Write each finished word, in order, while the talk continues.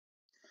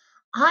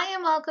Hi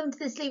and welcome to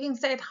this Leaving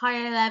Cert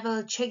Higher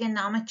Level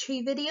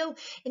Trigonometry video.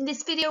 In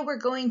this video we're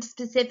going to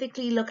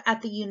specifically look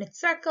at the unit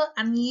circle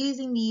and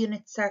using the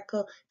unit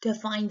circle to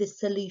find the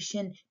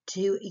solution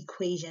to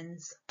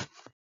equations.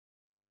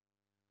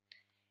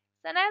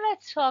 So now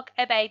let's talk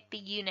about the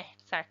unit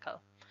circle.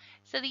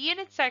 So the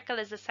unit circle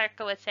is a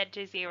circle with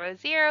center 0,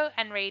 0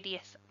 and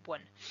radius 1.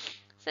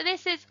 So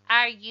this is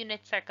our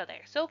unit circle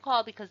there, so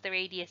called because the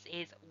radius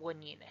is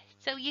 1 unit.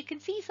 So you can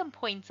see some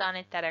points on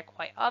it that are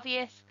quite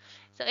obvious.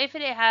 So if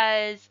it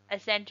has a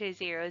center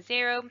 0,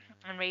 0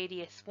 and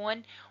radius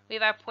 1, we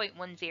have our point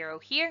 1, 0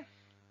 here,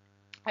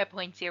 our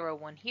point 0,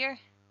 1 here,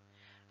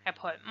 our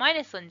point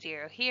minus 1,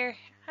 0 here,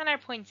 and our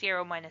point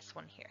 0, minus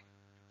 1 here.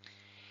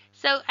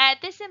 So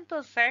this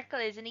simple circle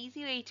is an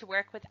easy way to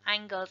work with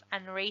angles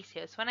and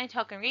ratios. When I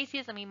talk in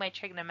ratios, I mean my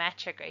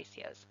trigonometric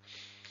ratios.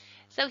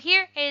 So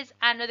here is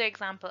another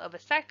example of a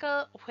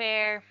circle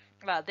where,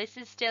 well, this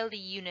is still the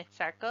unit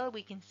circle.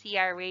 We can see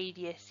our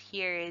radius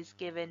here is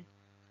given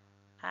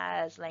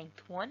as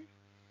length 1.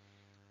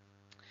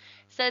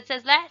 So it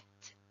says let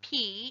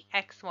P,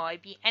 X, Y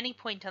be any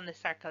point on the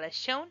circle as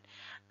shown.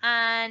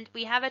 And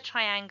we have a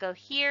triangle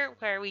here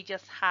where we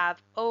just have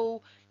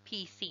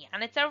OPC.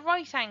 And it's a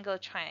right angle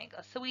triangle.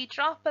 So we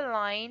drop a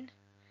line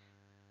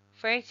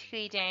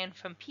vertically down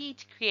from P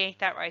to create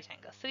that right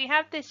angle. So we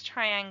have this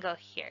triangle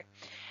here.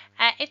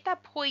 If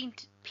that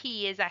point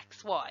P is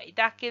XY,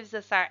 that gives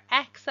us our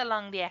X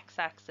along the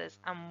X-axis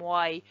and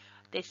Y,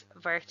 this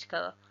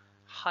vertical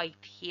height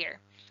here.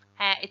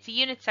 It's a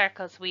unit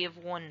circle, so we have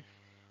 1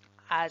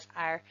 as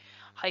our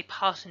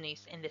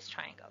hypotenuse in this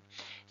triangle.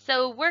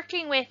 So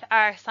working with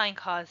our sine,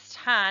 cos,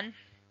 tan,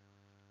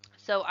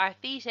 so our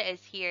theta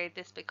is here,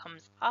 this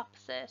becomes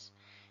opposite,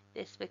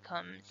 this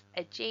becomes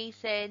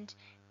adjacent,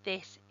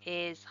 this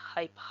is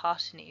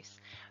hypotenuse.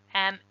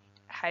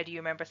 How do you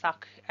remember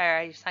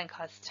sine,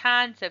 cos,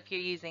 tan? So if you're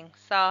using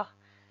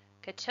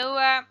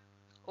SOHCAHTOA,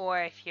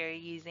 or if you're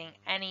using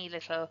any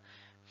little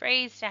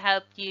phrase to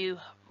help you,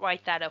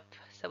 write that up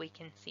so we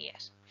can see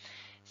it.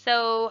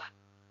 So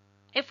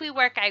if we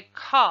work out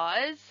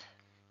cos,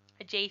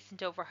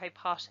 adjacent over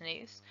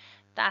hypotenuse,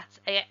 that's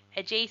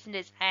adjacent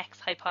is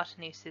x,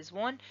 hypotenuse is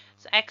 1.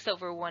 So x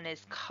over 1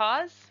 is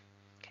cos.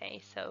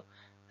 Okay, so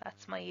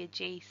that's my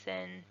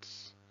adjacent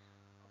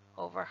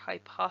over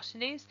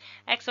hypotenuse.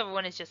 X over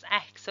 1 is just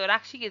x, so it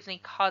actually gives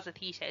me cos of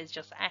theta is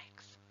just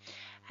x.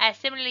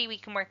 Similarly, we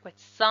can work with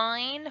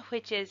sine,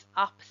 which is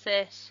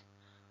opposite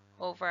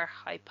over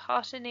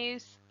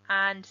hypotenuse,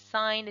 and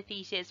sine of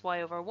theta is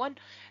y over 1,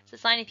 so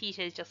sine of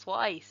theta is just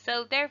y.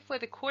 So therefore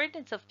the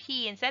coordinates of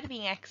P, instead of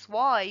being x,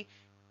 y,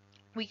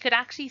 we could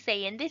actually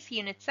say in this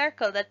unit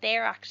circle that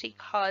they're actually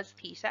cos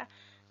theta,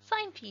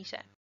 sine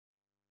theta.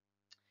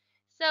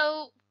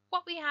 So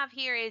what we have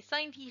here is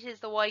sine theta is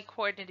the y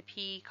coordinate of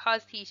P,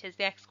 cos theta is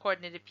the x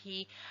coordinate of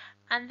P,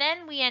 and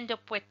then we end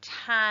up with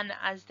tan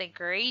as the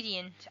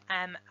gradient,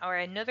 or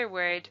another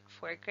word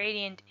for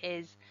gradient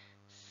is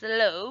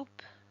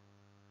slope,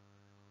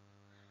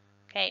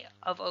 okay,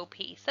 of OP.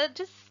 So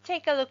just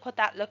take a look what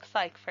that looks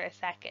like for a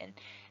second.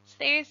 So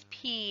there's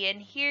P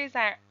and here's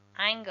our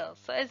angle.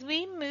 So as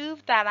we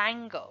move that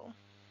angle,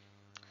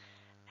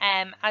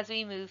 as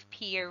we move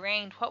P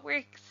around, what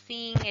we're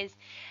seeing is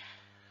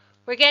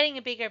we're getting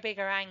a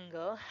bigger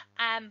angle,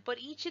 but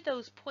each of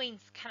those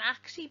points can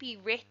actually be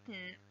written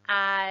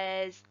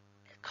as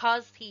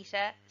cos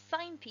theta,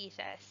 sine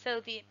theta. So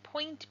the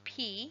point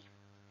P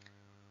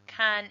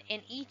can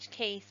in each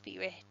case be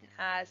written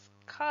as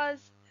cos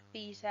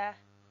theta,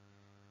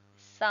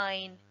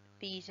 sine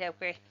theta,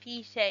 where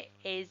theta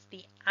is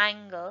the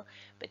angle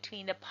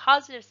between the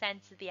positive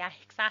sense of the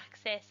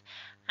x-axis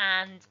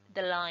and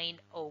the line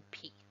OP.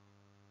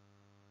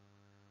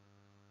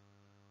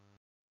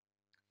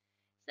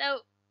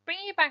 So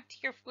bringing it back to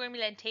your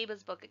formula and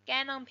tables book,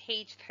 again on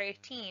page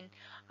 13,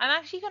 I'm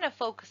actually going to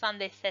focus on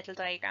this little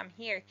diagram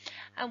here.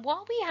 And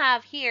what we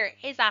have here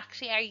is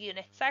actually our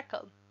unit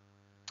circle.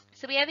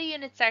 So we have a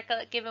unit circle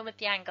given with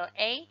the angle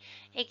A.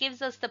 It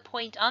gives us the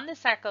point on the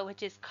circle,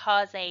 which is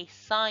cos A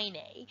sine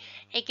A.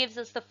 It gives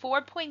us the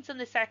 4 points on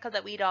the circle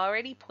that we'd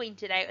already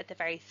pointed out at the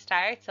very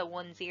start. So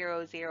 1,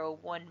 0, 0,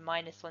 1,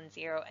 minus 1,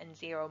 0, and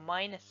 0,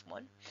 minus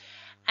 1.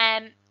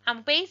 And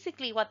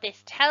basically what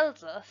this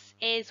tells us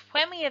is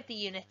when we have the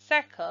unit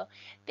circle,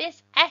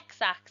 this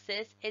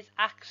x-axis is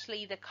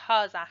actually the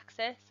cos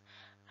axis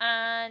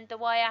and the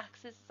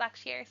y-axis is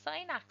actually our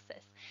sine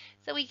axis.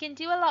 So we can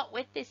do a lot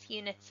with this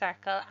unit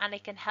circle and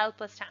it can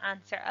help us to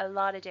answer a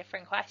lot of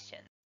different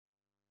questions.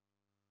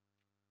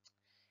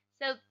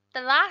 So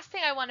the last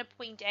thing I want to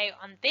point out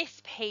on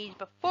this page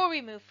before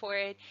we move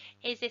forward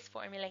is this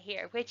formula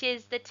here, which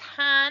is the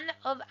tan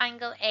of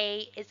angle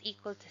A is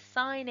equal to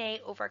sine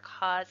A over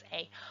cos A.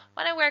 I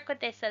want to work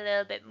with this a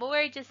little bit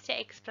more just to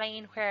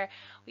explain where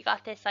we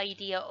got this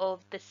idea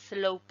of the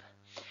slope,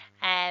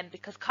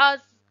 because cos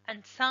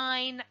and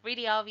sine,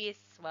 really obvious,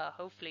 well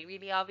hopefully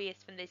really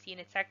obvious from this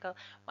unit circle.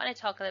 I want to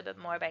talk a little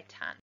bit more about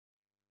tan.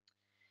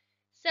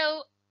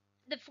 So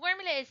the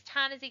formula is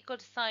tan is equal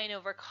to sine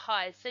over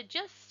cos. So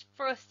just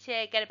for us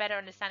to get a better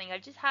understanding, I'll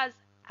just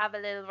have a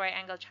little right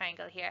angle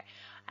triangle here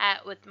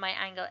with my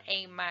angle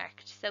A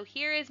marked. So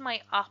here is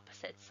my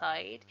opposite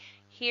side,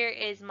 here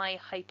is my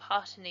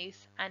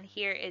hypotenuse, and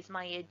here is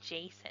my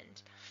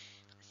adjacent.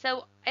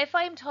 So if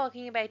I'm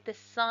talking about the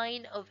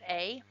sine of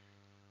A,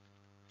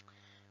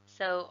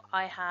 so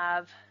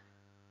I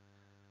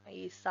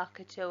use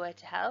SOHCAHTOA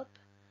to help,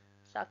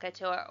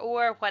 SOHCAHTOA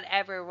or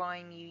whatever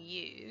rhyme you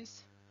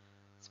use.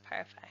 It's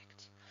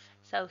perfect.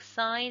 So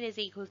sine is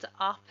equal to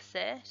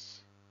opposite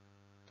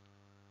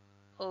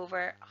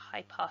over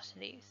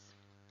hypotenuse.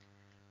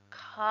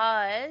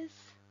 Cos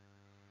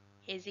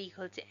is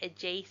equal to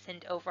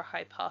adjacent over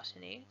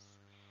hypotenuse.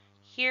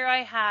 Here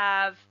I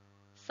have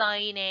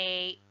sine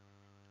A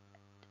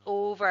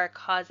over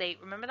cos A.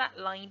 Remember that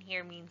line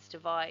here means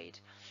divide.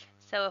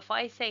 So if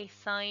I say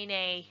sine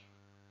A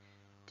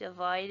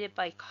divided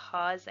by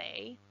cos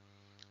A,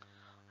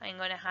 I'm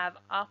going to have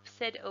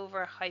opposite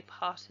over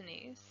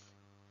hypotenuse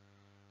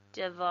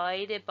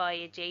divided by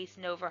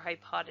adjacent over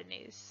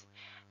hypotenuse.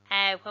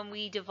 When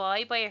we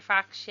divide by a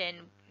fraction,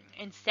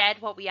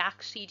 instead what we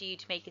actually do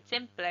to make it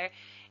simpler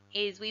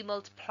is we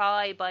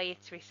multiply by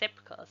its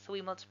reciprocal. So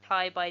we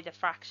multiply by the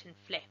fraction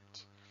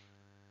flipped.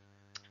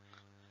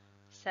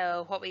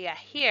 So what we get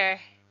here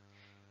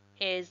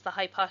is the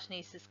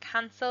hypotenuses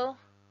cancel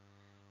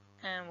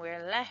and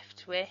we're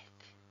left with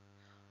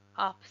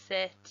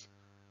opposite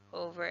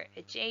over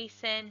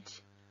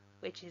adjacent,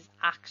 which is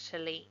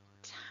actually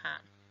tan.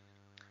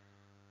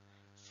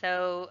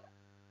 So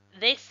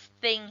this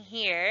thing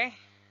here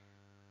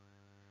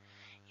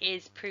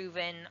is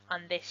proven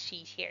on this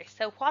sheet here.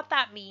 So what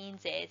that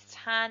means is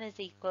tan is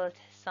equal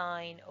to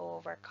sine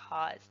over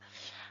cos.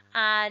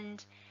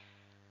 And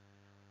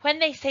when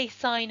they say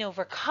sine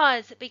over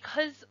cos,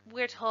 because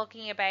we're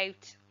talking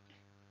about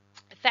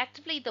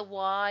effectively the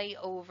y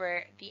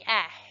over the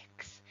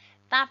x,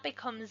 that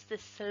becomes the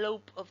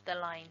slope of the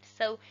line.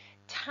 So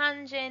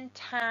tangent,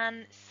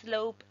 tan,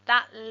 slope,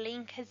 that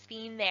link has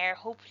been there.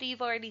 Hopefully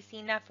you've already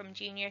seen that from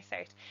junior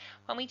cert.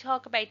 When we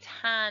talk about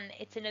tan,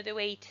 it's another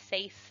way to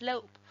say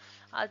slope.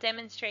 I'll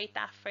demonstrate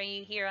that for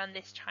you here on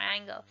this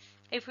triangle.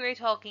 If we were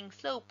talking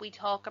slope, we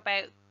talk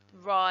about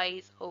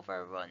rise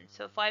over run.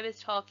 So if I was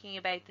talking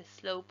about the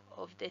slope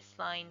of this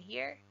line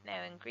here,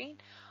 now in green,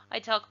 I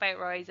talk about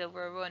rise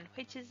over run,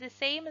 which is the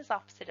same as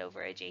opposite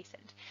over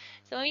adjacent.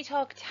 So when we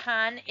talk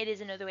tan, it is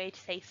another way to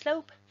say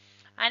slope.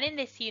 And in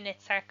this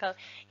unit circle,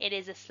 it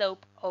is a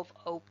slope of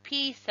OP,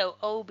 so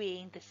O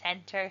being the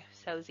center,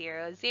 so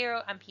 0,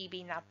 0, and P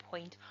being that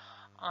point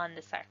on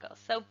the circle.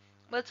 So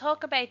we'll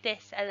talk about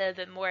this a little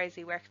bit more as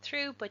we work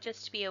through, but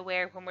just to be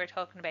aware, when we're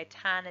talking about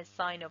tan as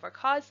sine over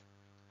cos,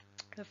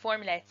 the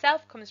formula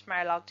itself comes from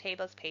our log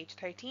tables, page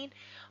 13,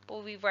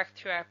 but we've worked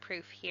through our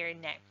proof here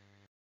now.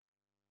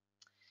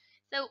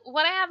 So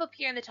what I have up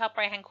here in the top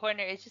right hand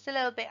corner is just a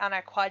little bit on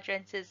our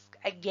quadrants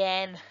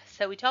again.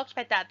 So we talked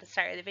about that at the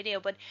start of the video,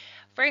 but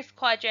first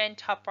quadrant,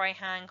 top right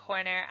hand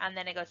corner, and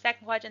then I go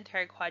second quadrant,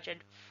 third quadrant,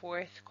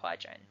 fourth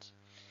quadrant.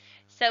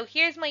 So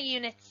here's my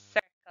unit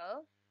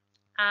circle,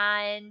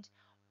 and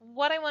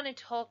what I want to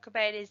talk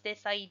about is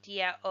this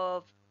idea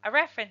of a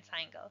reference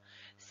angle.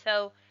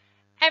 So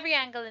every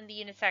angle in the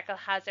unit circle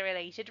has a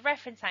related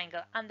reference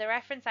angle, and the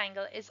reference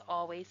angle is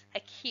always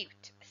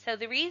acute. So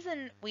the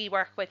reason we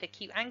work with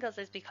acute angles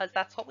is because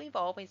that's what we've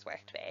always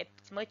worked with.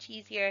 It's much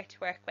easier to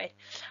work with,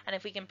 and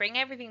if we can bring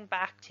everything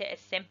back to a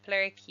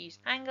simpler acute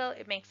angle,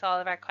 it makes all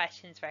of our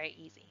questions very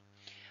easy.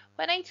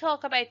 When I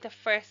talk about the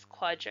first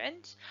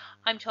quadrant,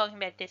 I'm talking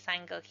about this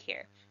angle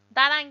here.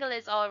 That angle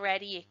is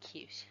already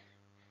acute.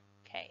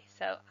 Okay,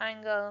 so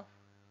angle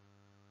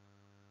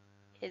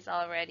is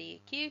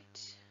already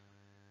acute.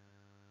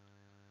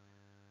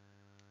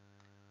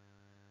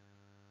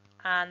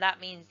 And that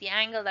means the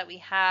angle that we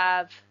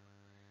have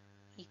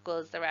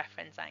equals the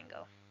reference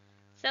angle.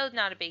 So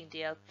not a big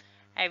deal.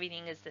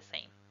 Everything is the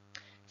same.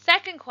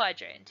 Second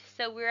quadrant.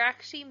 So we're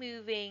actually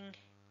moving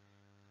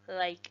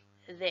like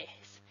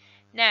this.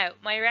 Now,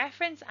 my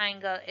reference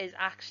angle is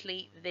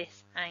actually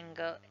this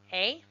angle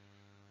A.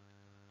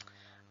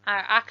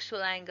 Our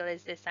actual angle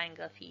is this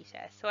angle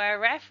theta. So our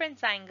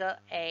reference angle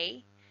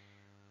A,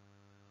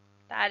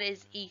 that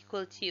is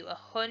equal to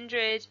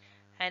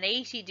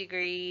 180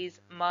 degrees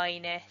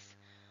minus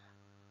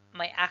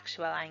my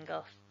actual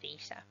angle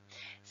theta.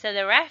 So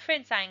the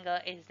reference angle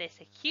is this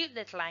acute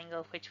little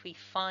angle which we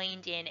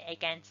find in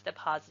against the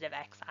positive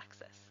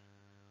x-axis.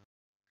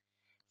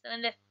 So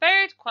in the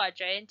third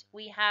quadrant,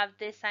 we have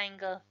this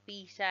angle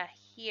theta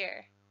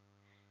here.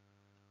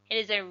 It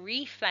is a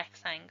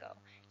reflex angle.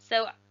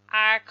 So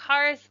our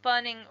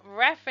corresponding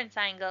reference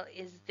angle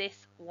is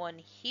this one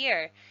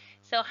here.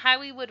 So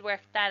how we would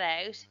work that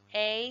out,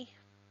 A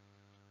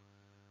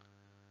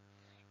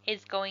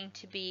is going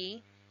to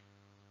be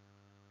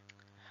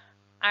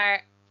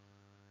our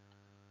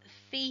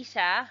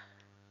theta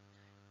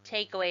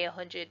take away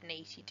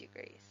 180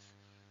 degrees.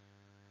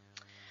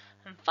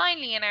 And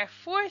finally, in our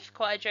fourth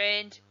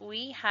quadrant,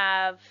 we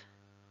have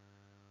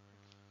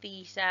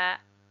theta,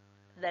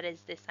 that is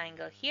this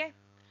angle here.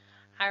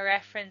 Our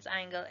reference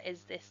angle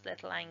is this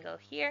little angle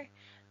here.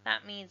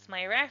 That means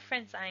my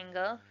reference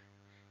angle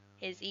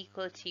is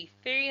equal to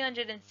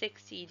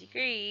 360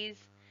 degrees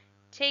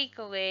take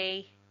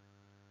away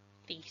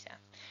theta.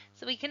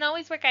 So we can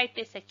always work out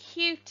this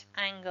acute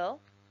angle,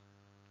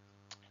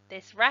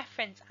 this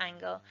reference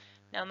angle,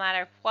 no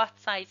matter what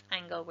size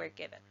angle we're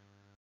given.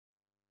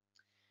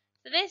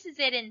 So this is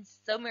it in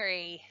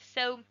summary.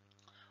 So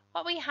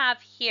what we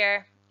have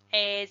here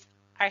is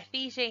our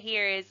theta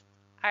here is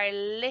our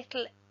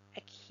little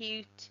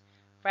acute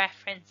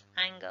reference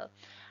angle.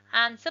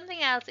 And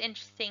something else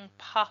interesting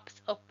pops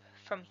up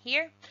from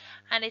here,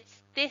 and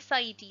it's this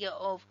idea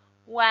of,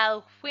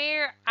 well,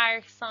 where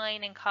are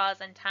sine and cos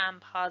and tan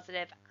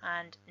positive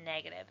and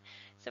negative?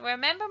 So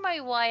remember my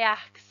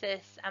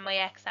y-axis and my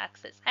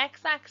x-axis.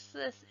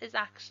 X-axis is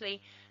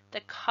actually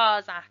the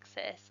cos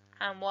axis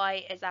and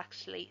y is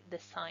actually the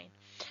sine.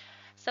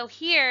 So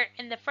here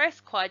in the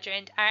first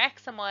quadrant, our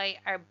x and y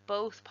are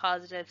both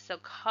positive, so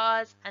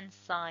cos and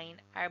sine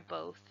are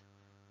both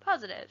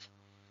positive.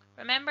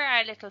 Remember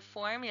our little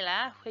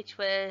formula, which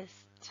was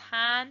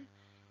tan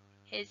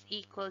is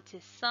equal to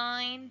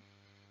sine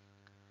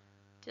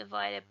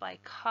divided by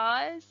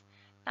cos.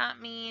 That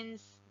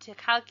means to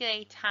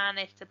calculate tan,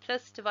 it's a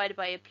plus divided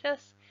by a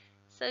plus,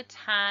 so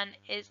tan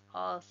is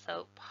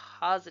also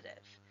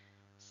positive.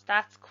 So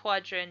that's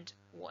quadrant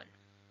 1.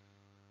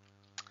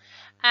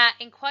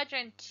 In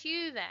quadrant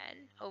 2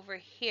 then, over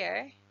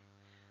here,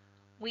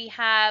 we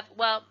have,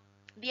 well,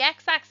 the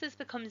x-axis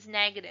becomes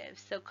negative,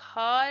 so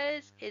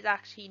cos is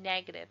actually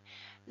negative.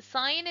 The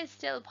sine is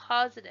still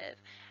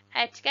positive.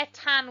 To get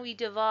tan, we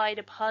divide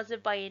a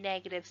positive by a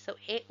negative, so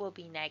it will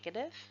be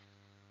negative.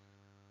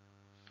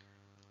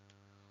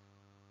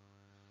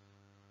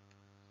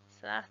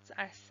 So that's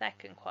our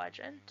second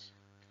quadrant.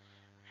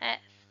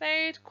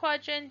 Third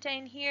quadrant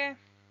down here,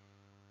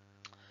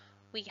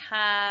 we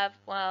have,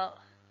 well,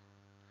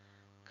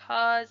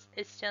 cos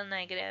is still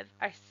negative.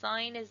 Our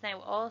sine is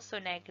now also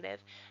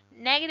negative.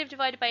 Negative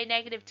divided by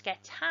negative to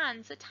get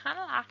tan, so tan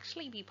will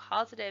actually be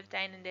positive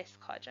down in this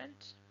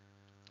quadrant.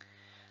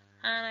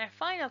 And our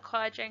final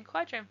quadrant,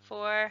 quadrant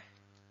 4,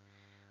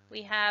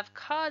 we have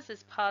cos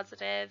is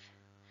positive,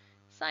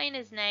 sine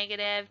is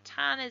negative,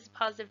 tan is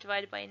positive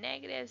divided by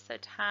negative, so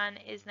tan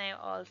is now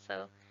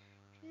also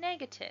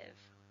negative.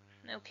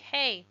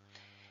 Okay,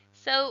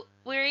 so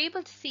we're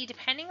able to see,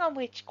 depending on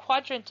which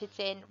quadrant it's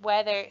in,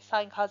 whether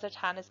sine, cos, or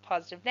tan is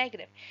positive,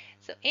 negative.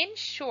 So in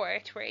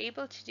short, we're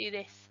able to do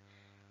this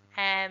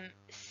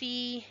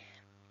C-A-S-T.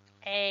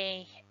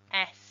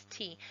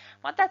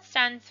 What that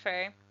stands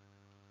for,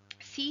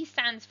 C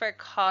stands for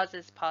cos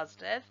is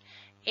positive,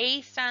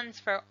 A stands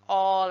for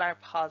all are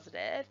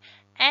positive,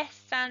 S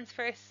stands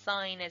for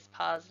sine is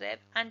positive,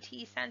 and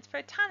T stands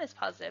for tan is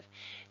positive.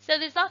 So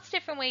there's lots of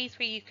different ways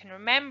where you can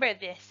remember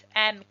this.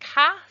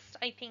 Cast,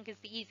 I think, is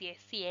the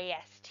easiest,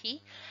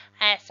 C-A-S-T,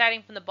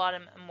 starting from the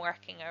bottom and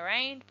working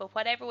around, but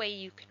whatever way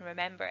you can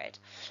remember it.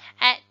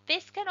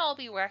 This can all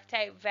be worked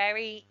out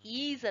very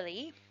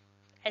easily,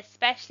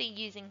 especially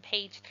using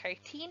page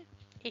 13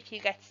 if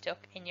you get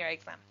stuck in your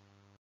exam.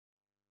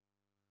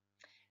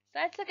 So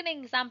let's look at an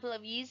example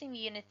of using the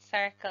unit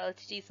circle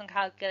to do some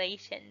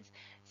calculations.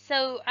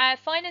 So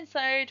find in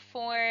third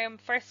form,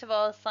 first of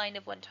all, sine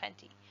of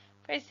 120.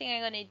 First thing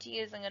I'm going to do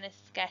is I'm going to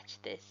sketch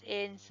this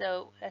in.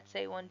 So let's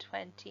say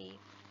 120.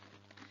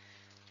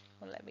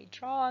 Well, let me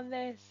draw on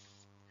this.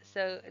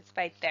 So it's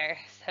right there.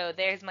 So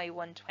there's my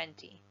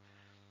 120.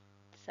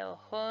 So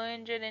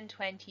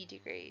 120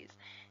 degrees.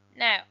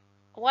 Now,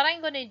 what I'm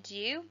going to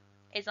do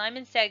is I'm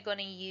instead going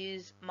to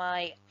use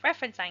my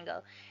reference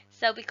angle.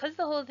 So because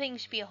the whole thing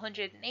should be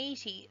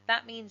 180,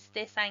 that means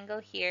this angle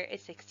here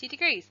is 60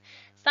 degrees.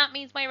 So that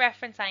means my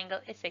reference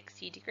angle is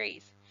 60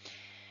 degrees.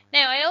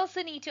 Now I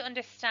also need to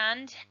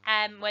understand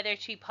whether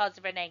it should be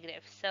positive or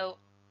negative. So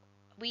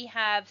we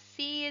have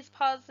C is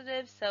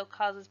positive, so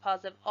cos is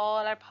positive,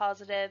 all are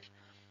positive,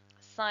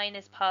 sine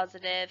is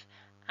positive,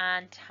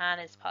 and tan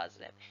is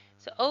positive.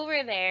 So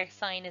over there,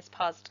 sine is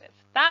positive.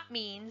 That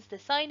means the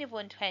sine of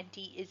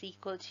 120 is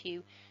equal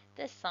to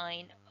the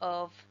sine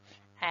of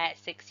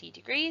 60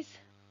 degrees.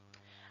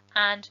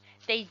 And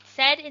they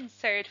said in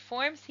third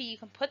form, so you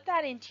can put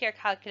that into your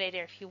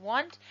calculator if you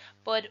want.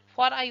 But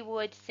what I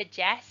would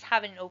suggest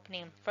having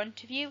opening in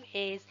front of you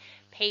is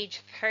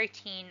page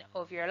 13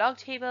 of your log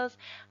tables,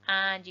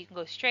 and you can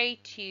go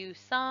straight to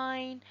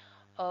sine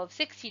of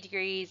 60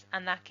 degrees,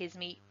 and that gives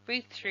me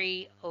root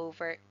 3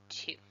 over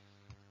 2.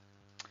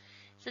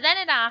 So then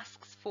it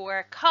asks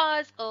for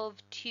cos of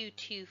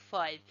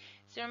 225.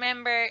 So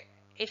remember,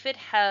 if it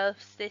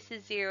helps, this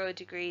is 0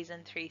 degrees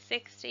and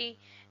 360.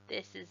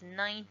 This is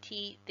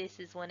 90, this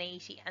is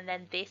 180, and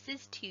then this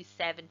is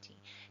 270.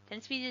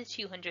 Tends to be the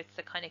 200s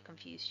that kind of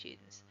confuse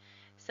students.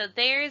 So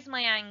there's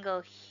my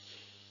angle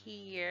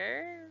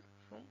here,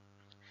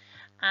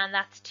 and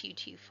that's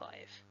 225.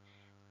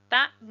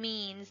 That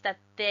means that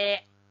the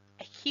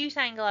acute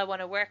angle I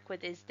want to work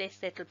with is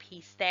this little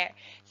piece there.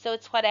 So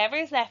it's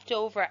whatever's left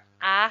over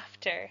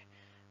after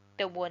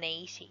the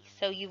 180.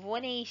 So you've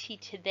 180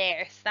 to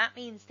there, so that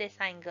means this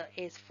angle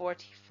is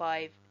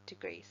 45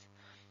 degrees.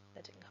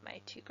 That didn't come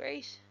out too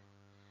great.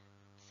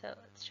 So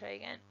let's try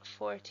again,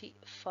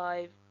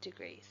 45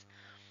 degrees.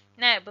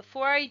 Now,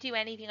 before I do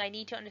anything, I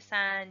need to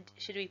understand,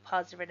 should it be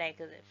positive or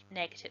negative?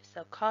 Negative.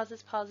 So cos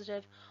is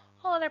positive,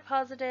 all are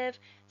positive,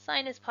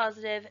 sine is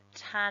positive,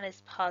 tan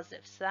is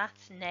positive. So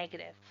that's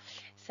negative.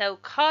 So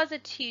cos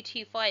of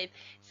 225.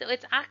 So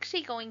it's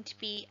actually going to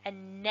be a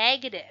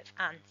negative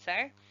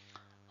answer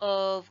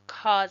of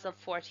cos of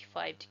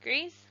 45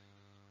 degrees.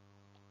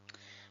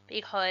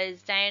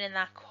 Because down in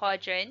that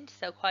quadrant,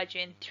 so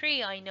quadrant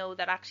 3, I know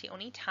that actually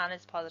only tan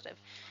is positive.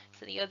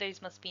 So the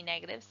others must be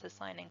negative, so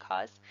sine and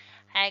cos.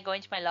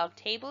 Going to my log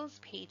tables,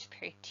 page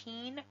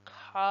 13,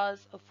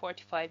 cos of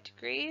 45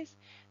 degrees.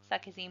 So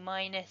that gives me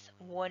minus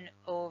 1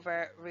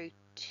 over root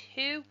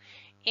 2.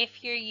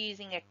 If you're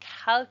using a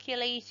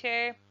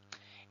calculator,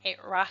 it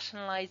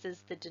rationalizes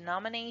the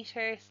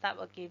denominator, so that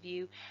will give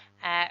you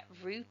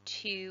root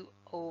 2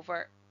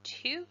 over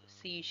 2.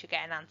 So you should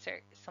get an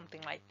answer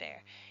something like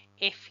there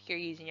if you're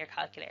using your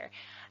calculator.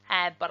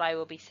 But I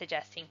will be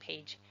suggesting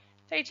page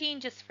 13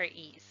 just for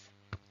ease.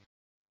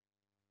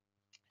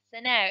 So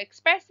now,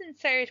 express in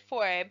third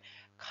form,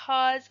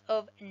 cos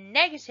of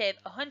negative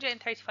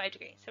 135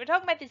 degrees. So we're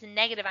talking about this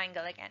negative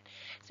angle again.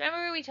 So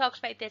remember we talked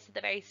about this at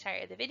the very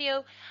start of the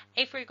video.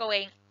 If we're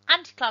going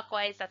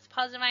anti-clockwise, that's a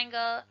positive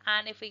angle,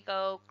 and if we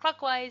go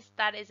clockwise,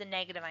 that is a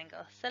negative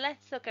angle. So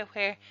let's look at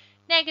where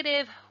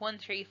negative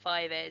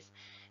 135 is.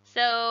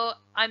 So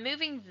I'm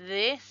moving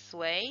this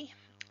way,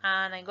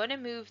 and I'm going to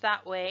move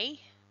that way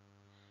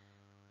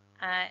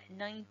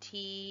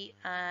 90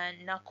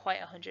 and not quite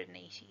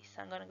 180.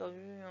 So I'm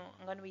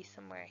going to be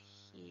somewhere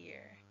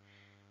here.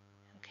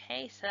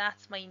 Okay, so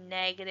that's my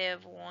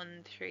negative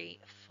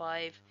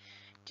 135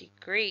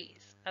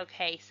 degrees.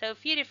 Okay, so a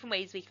few different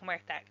ways we can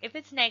work that. If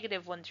it's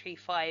negative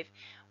 135,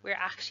 we're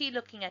actually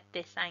looking at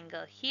this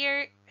angle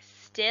here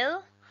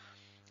still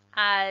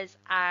as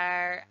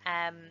our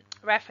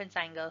reference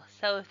angle.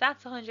 So if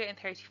that's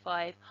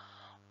 135,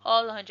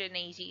 all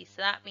 180,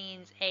 so that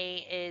means A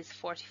is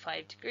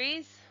 45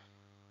 degrees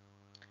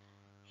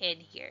in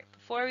here.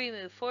 Before we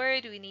move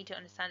forward, we need to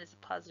understand is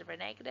it positive or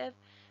negative.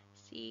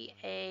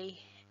 C-A-S-T,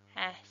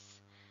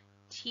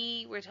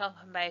 we're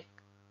talking about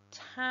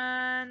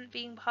tan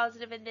being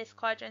positive in this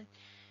quadrant,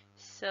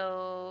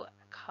 so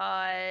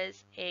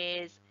cos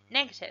is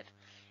negative.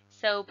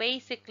 So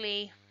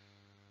basically,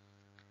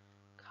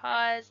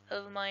 cos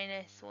of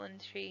minus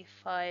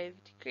 135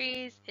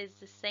 degrees is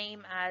the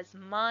same as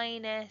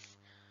minus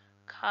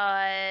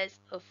cos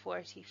of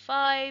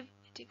 45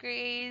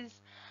 degrees,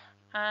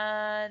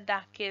 and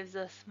that gives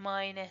us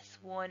minus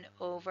 1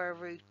 over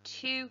root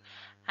 2.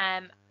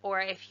 Or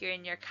if you're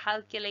in your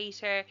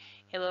calculator,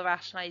 it will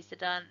rationalize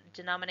the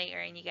denominator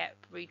and you get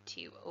root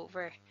 2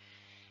 over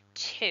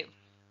 2.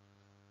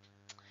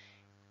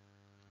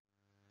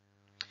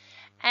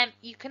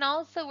 You can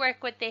also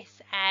work with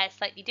this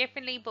slightly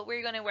differently, but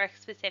we're going to work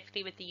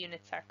specifically with the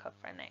unit circle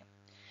for now.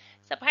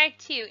 So part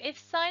 2, if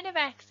sine of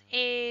x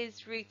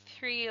is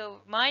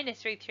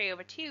minus root 3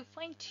 over 2,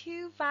 find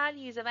two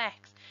values of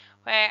x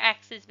where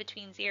x is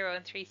between 0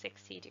 and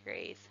 360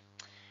 degrees.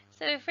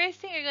 So the first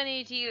thing you're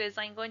going to do is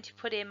I'm going to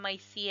put in my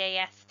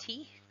CAST,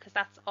 because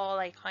that's all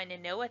I kind of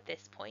know at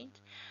this point.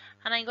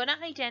 And I'm going to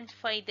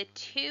identify the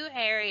two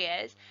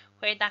areas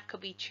where that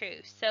could be true.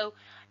 So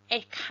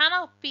it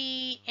cannot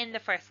be in the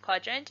first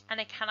quadrant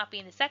and it cannot be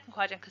in the second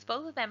quadrant because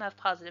both of them have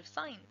positive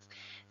signs.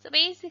 So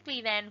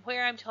basically then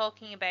where I'm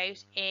talking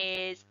about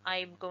is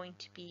I'm going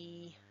to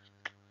be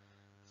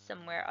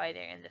somewhere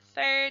either in the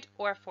third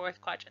or fourth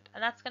quadrant,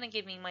 and that's going to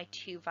give me my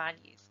two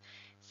values.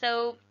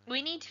 So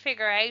we need to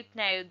figure out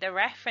now the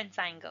reference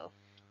angle.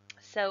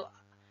 So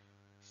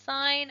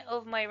sine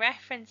of my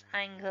reference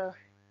angle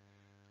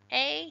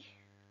A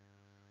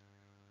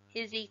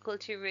is equal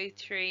to root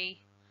 3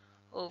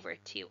 over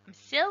 2. I'm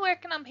still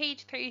working on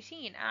page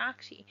 13, and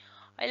actually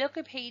I look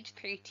at page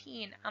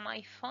 13 and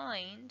I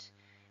find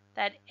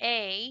that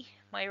A,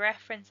 my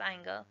reference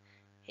angle,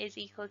 is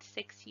equal to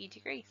 60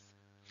 degrees.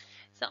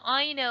 So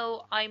I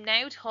know I'm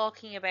now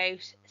talking about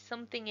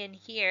something in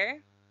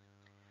here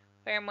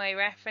where my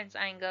reference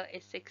angle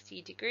is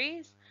 60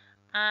 degrees,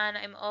 and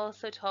I'm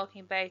also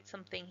talking about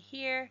something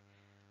here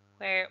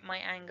where my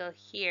angle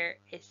here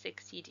is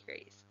 60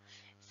 degrees.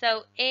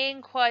 So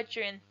in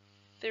quadrant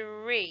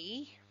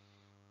 3,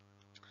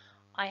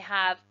 I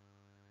have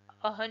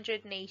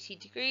 180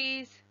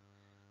 degrees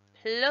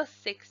plus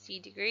 60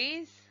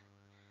 degrees,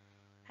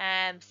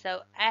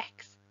 so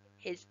x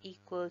is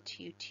equal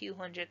to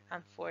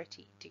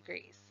 240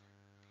 degrees.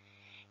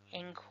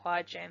 In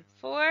quadrant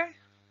 4,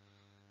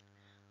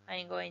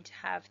 I'm going to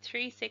have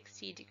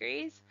 360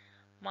 degrees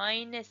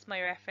minus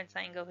my reference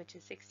angle, which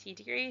is 60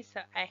 degrees,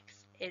 so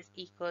x is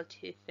equal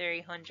to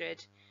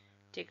 300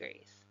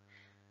 degrees.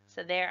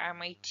 So there are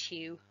my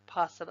two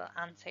possible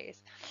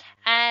answers.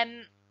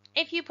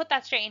 If you put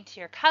that straight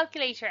into your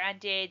calculator and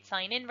did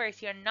sine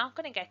inverse, you're not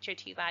going to get your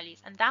two values,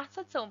 and that's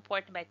what's so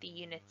important about the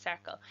unit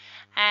circle.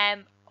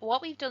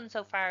 What we've done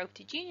so far up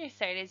to junior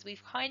cert is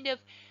we've kind of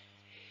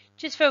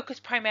Just focus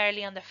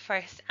primarily on the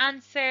first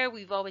answer.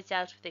 We've always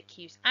dealt with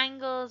acute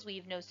angles. We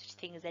have no such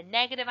thing as a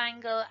negative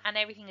angle, and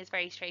everything is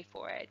very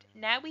straightforward.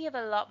 Now we have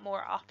a lot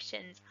more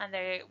options, and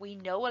we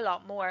know a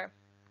lot more.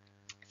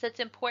 So it's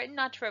important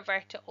not to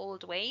revert to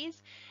old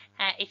ways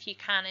if you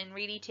can, and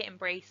really to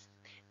embrace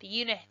the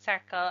unit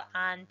circle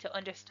and to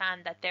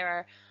understand that there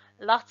are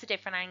lots of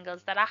different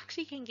angles that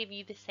actually can give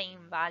you the same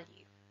value.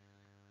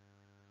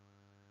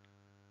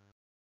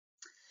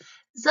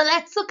 So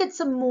let's look at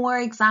some more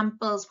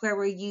examples where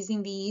we're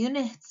using the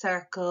unit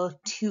circle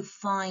to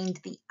find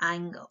the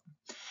angle.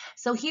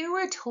 So here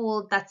we're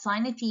told that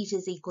sine of theta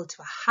is equal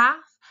to a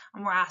half,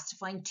 and we're asked to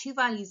find two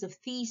values of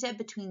theta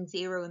between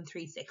 0 and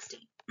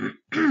 360.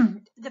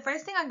 The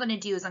first thing I'm going to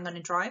do is I'm going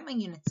to draw out my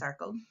unit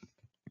circle.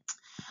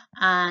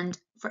 And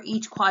for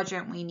each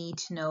quadrant, we need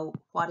to know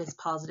what is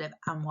positive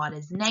and what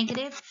is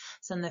negative.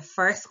 So in the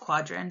first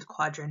quadrant,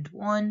 quadrant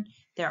 1,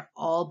 they're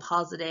all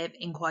positive.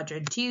 In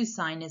quadrant 2,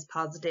 sine is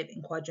positive.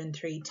 In quadrant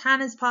 3,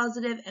 tan is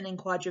positive. And in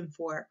quadrant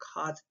 4,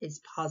 cot is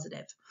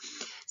positive.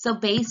 So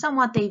based on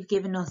what they've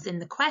given us in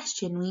the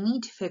question, we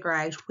need to figure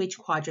out which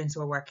quadrants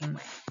we're working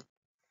with.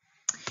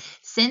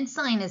 Since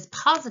sine is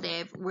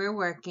positive, we're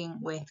working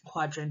with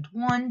quadrant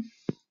 1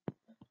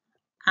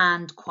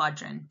 and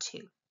quadrant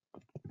 2.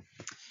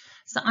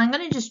 So I'm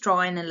going to just draw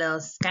in a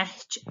little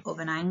sketch of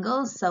an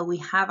angle. So we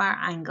have our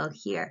angle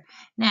here.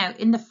 Now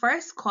in the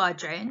first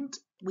quadrant,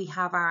 we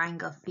have our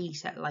angle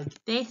theta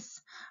like this.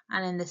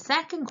 And in the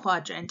second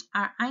quadrant,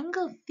 our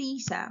angle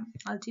theta,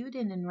 I'll do it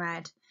in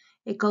red,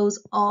 it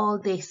goes all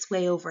this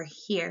way over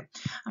here.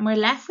 And we're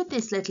left with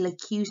this little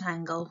acute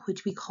angle,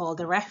 which we call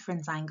the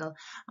reference angle,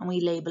 and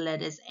we label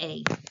it as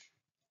A.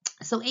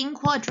 So in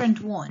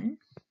quadrant 1,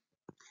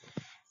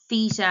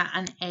 theta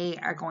and A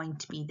are going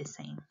to be the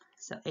same.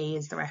 So A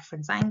is the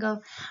reference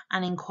angle.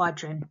 And in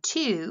quadrant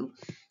 2,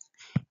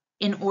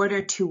 in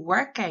order to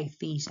work out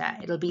theta,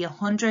 it'll be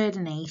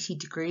 180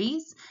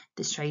 degrees,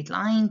 the straight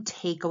line,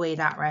 take away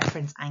that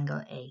reference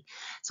angle A.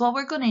 So what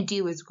we're going to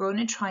do is we're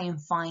going to try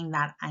and find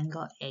that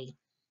angle A.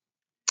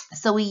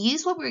 So we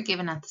use what we were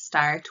given at the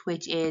start,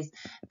 which is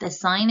the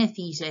sine of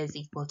theta is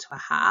equal to a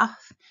half.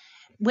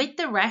 With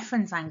the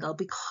reference angle,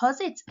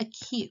 because it's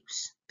acute,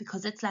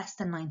 because it's less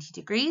than 90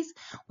 degrees,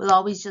 we'll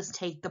always just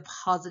take the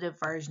positive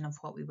version of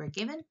what we were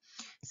given.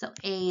 So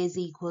A is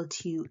equal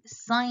to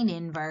sine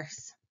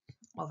inverse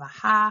of a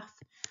half,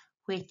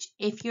 which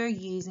if you're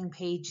using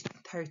page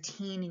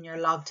 13 in your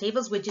log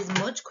tables, which is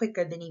much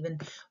quicker than even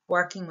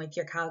working with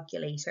your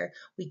calculator,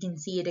 we can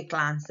see at a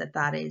glance that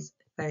that is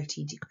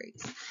 30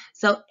 degrees.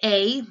 So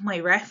A, my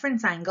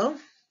reference angle.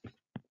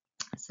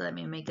 So let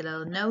me make a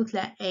little note,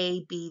 let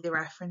A be the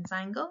reference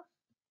angle.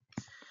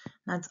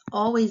 That's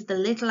always the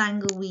little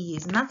angle we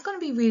use. And that's going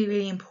to be really,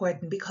 really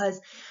important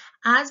because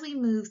as we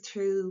move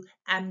through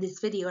this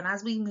video and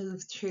as we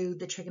move through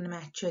the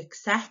trigonometric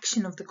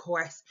section of the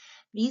course,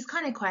 these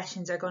kind of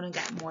questions are going to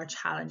get more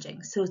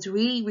challenging. So it's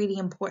really, really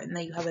important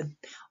that you have an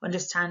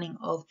understanding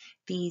of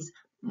these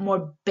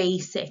more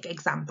basic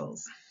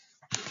examples.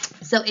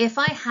 So if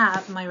I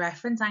have my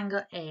reference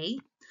angle A,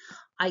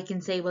 I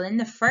can say, well, in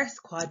the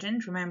first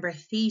quadrant, remember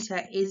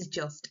theta is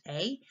just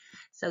A,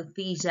 so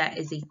theta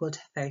is equal to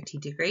 30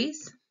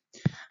 degrees.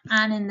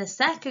 And in the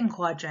second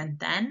quadrant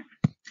then,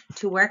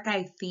 to work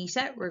out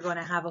theta, we're going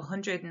to have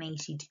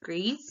 180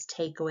 degrees,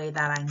 take away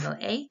that angle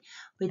A,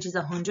 which is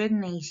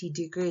 180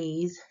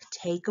 degrees,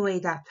 take away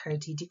that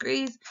 30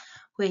 degrees,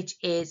 which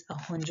is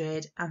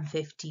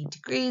 150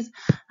 degrees,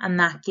 and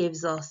that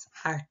gives us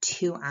our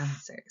two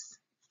answers.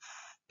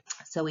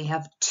 So we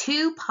have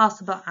two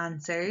possible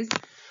answers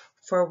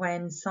for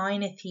when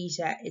sine of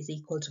theta is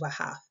equal to a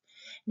half.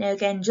 Now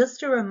again,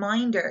 just a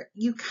reminder,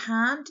 you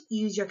can't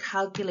use your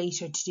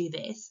calculator to do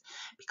this,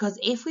 because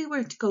if we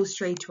were to go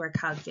straight to our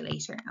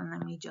calculator, and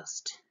let me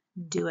just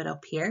do it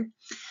up here,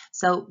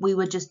 so we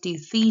would just do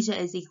theta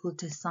is equal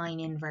to sine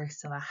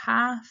inverse of a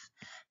half.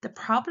 The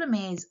problem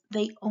is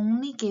they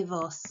only give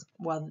us,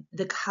 well,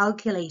 the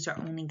calculator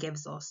only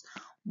gives us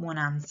one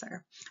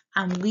answer,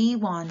 and we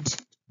want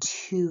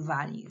two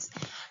values.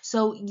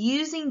 So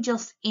using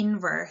just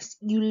inverse,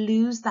 you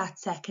lose that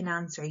second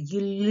answer. You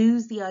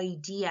lose the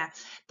idea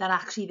that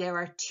actually there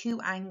are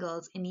two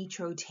angles in each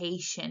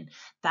rotation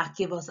that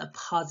give us a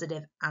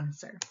positive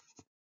answer.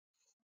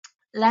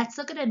 Let's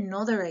look at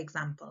another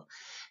example.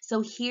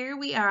 So here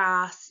we are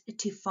asked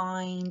to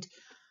find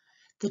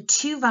the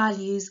two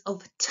values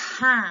of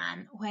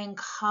tan when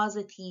cos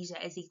of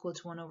theta is equal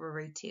to 1 over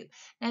root 2.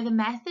 Now the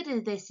method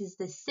of this is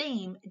the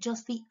same,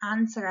 just the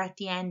answer at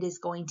the end is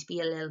going to be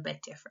a little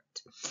bit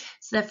different.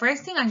 So the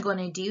first thing I'm going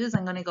to do is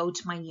I'm going to go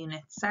to my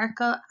unit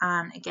circle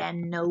and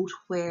again note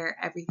where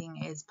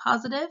everything is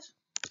positive.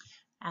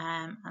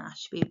 And that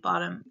should be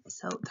bottom,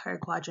 so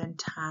third quadrant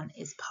tan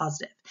is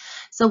positive.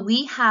 So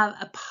we have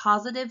a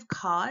positive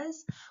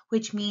cos,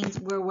 which means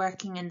we're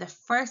working in the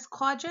first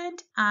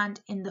quadrant and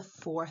in the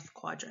fourth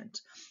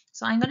quadrant.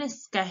 So I'm going to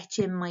sketch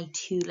in my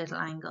two little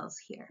angles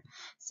here.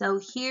 So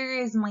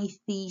here is my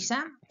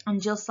theta, and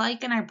just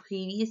like in our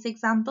previous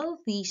example,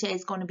 theta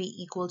is going to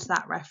be equal to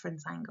that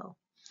reference angle.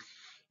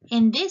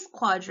 In this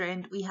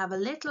quadrant, we have a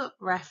little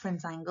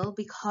reference angle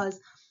because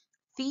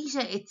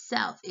theta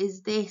itself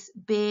is this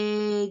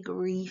big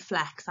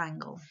reflex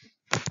angle.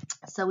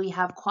 So we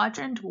have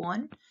quadrant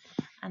 1,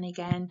 and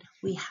again,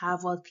 we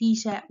have, well,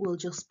 theta will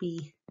just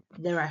be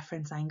the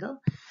reference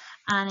angle.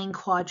 And in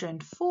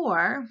quadrant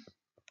 4,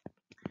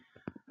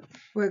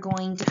 we're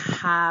going to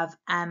have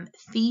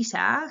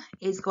theta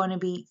is going to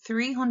be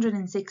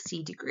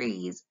 360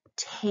 degrees,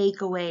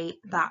 take away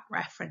that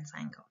reference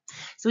angle.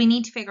 So we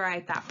need to figure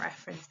out that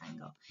reference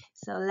angle.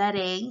 So let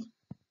A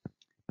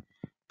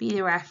be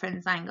the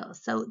reference angle.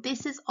 So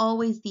this is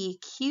always the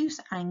acute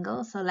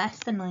angle, so less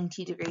than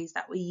 90 degrees,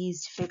 that we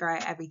use to figure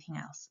out everything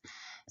else.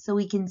 So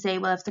we can say,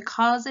 well, if the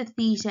cos of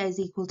theta is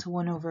equal to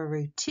 1 over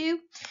root 2,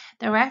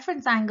 the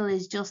reference angle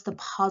is just the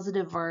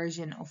positive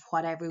version of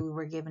whatever we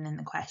were given in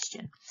the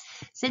question.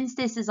 Since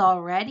this is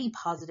already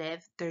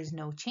positive, there's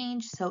no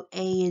change, so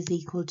A is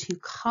equal to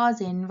cos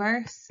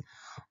inverse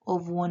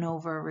of 1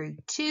 over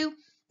root 2.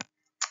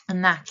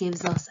 And that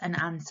gives us an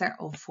answer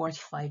of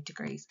 45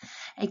 degrees.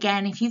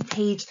 Again, if you've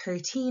page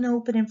 13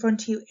 open in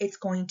front of you, it's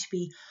going to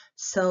be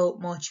so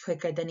much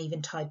quicker than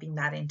even typing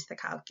that into the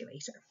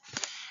calculator.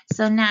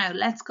 So now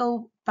let's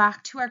go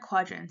back to our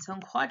quadrant. So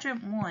in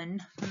quadrant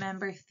 1,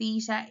 remember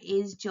theta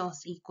is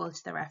just equal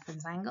to the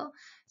reference angle.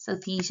 So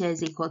theta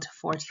is equal to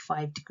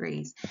 45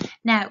 degrees.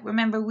 Now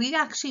remember, we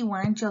actually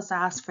weren't just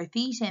asked for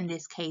theta in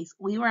this case,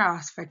 we were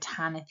asked for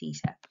tan of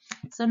theta.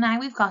 So now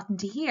we've gotten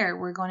to here,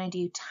 we're going to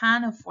do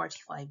tan of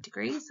 45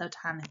 degrees, so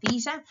tan of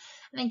theta.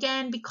 And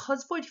again,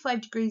 because 45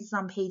 degrees is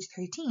on page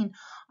 13,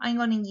 I'm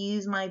going to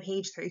use my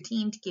page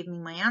 13 to give me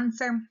my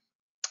answer.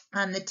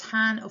 And the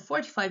tan of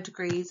 45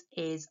 degrees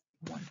is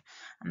 1.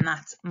 And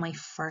that's my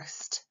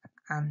first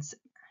answer.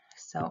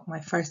 So my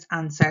first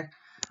answer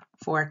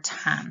for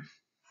tan.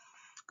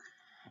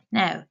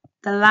 Now,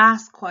 the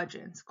last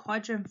quadrant,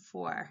 quadrant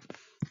 4.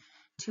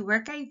 To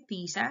work out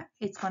theta,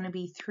 it's going to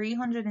be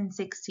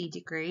 360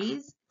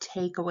 degrees,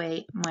 take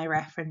away my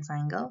reference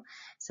angle.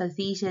 So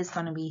theta is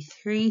going to be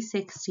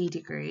 360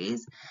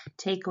 degrees,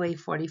 take away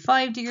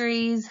 45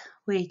 degrees,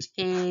 which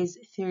is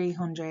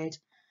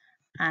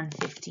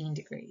 315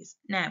 degrees.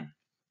 Now,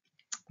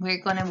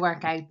 we're going to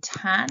work out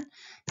tan.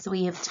 So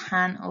we have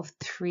tan of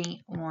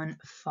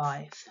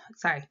 315.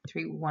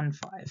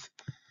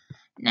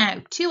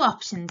 Now, two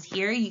options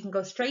here. You can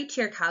go straight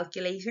to your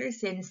calculator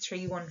since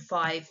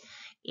 315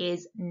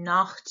 is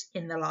not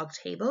in the log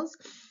tables.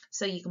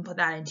 So you can put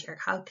that into your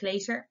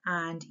calculator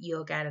and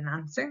you'll get an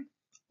answer.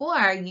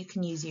 Or you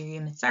can use your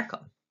unit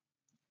circle.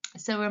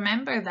 So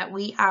remember that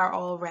we are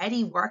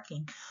already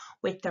working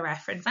with the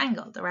reference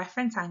angle. The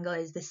reference angle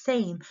is the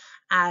same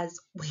as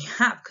we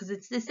have because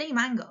it's the same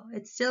angle.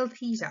 It's still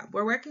theta.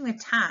 We're working with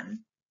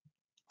tan,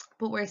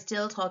 but we're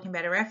still talking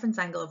about a reference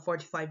angle of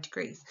 45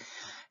 degrees.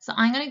 So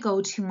I'm going to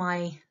go to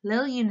my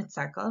little unit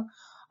circle.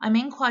 I'm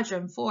in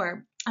quadrant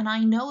 4, and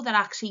I know that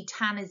actually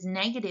tan is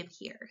negative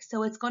here.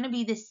 So it's going to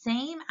be the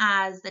same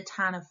as the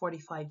tan of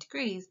 45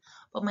 degrees,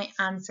 but my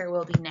answer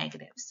will be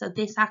negative. So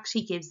this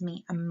actually gives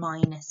me a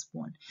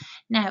 -1.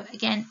 Now,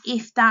 again,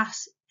 if that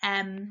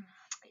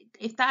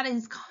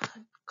is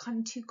kind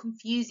of too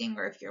confusing,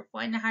 or if you're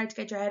finding it hard to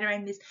get your head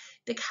around this,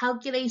 the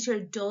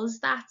calculator does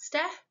that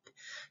step.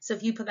 So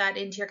if you put that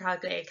into your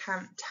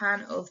calculator,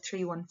 tan of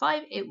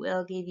 315, it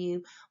will give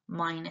you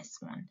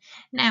 -1.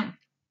 Now,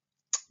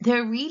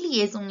 there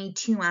really is only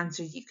two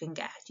answers you can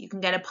get. You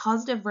can get a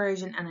positive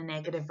version and a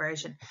negative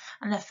version.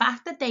 And the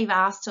fact that they've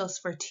asked us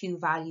for two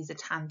values of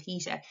tan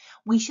theta,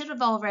 we should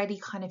have already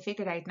kind of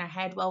figured out in our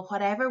head, well,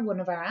 whatever one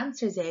of our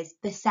answers is,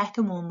 the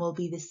second one will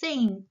be the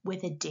same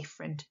with a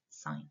different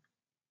sign.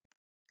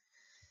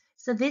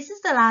 So this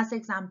is the last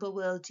example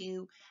we'll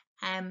do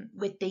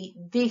with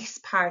this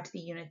part of the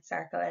unit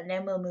circle, and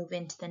then we'll move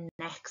into the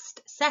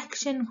next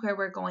section where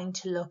we're going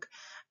to look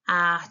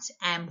at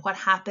what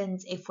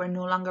happens if we're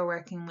no longer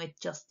working with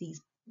just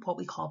these what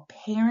we call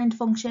parent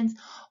functions.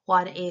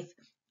 What if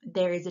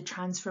there is a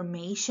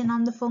transformation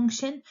on the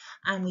function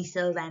and we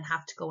still then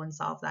have to go and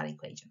solve that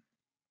equation?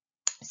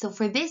 So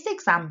for this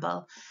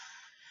example,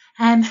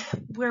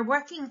 we're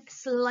working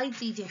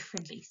slightly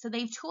differently. So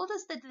they've told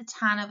us that the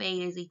tan of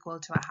A is equal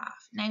to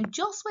 1/2. Now,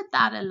 just with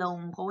that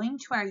alone, going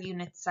to our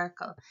unit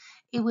circle,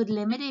 it would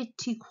limit it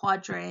to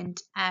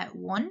quadrant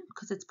 1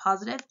 because it's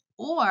positive,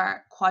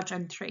 or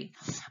quadrant 3.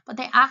 But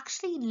they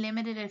actually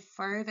limited it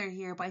further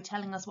here by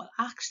telling us, well,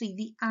 actually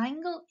the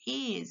angle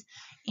is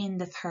in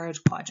the third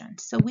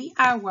quadrant. So we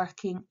are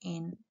working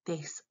in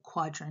this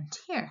quadrant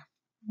here.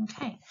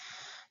 Okay,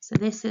 so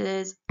this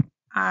is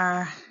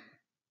our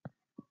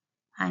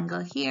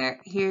angle here.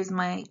 Here's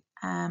my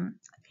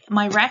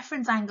my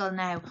reference angle.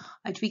 Now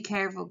I have to be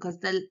careful because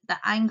the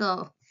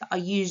angle that I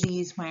usually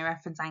use for my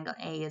reference angle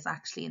A is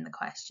actually in the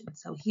question.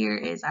 So here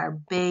is our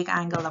big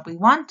angle that we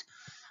want,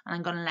 and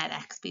I'm going to let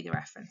X be the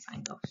reference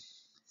angle.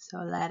 So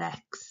let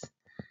X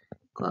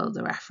go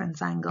the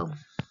reference angle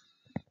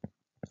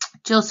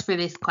just for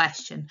this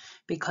question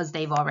because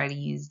they've already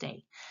used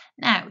A.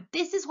 Now,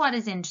 this is what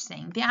is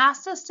interesting. They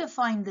asked us to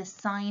find the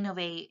sine of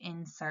A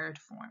in third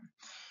form.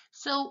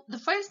 So the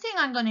first thing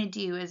I'm going to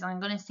do is I'm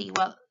going to see,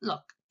 well,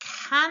 look,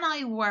 can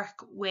I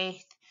work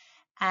with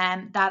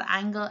that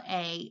angle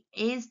A?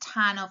 Is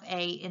tan of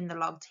A in the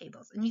log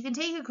tables? And you can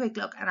take a quick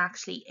look and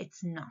actually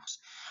it's not.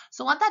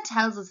 So what that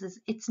tells us is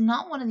it's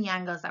not one of the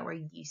angles that we're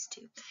used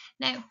to.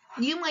 Now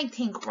you might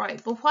think,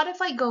 right, but what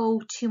if I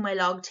go to my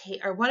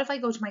what if I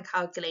go to my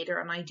calculator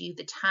and I do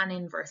the tan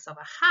inverse of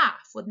a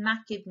half? Wouldn't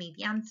that give me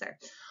the answer?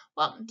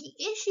 Well, the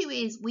issue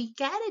is we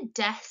get a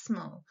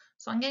decimal.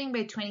 So I'm getting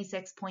about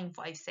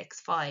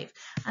 26.565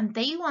 and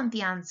they want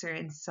the answer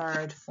in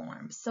third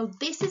form. So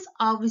this is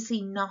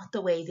obviously not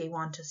the way they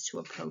want us to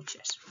approach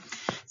it.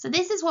 So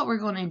this is what we're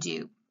going to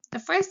do. The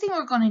first thing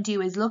we're going to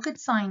do is look at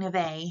sine of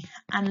A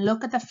and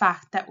look at the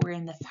fact that we're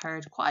in the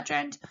third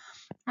quadrant.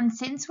 And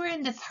since we're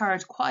in the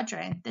third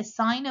quadrant, the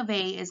sine of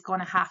A is going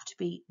to have to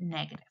be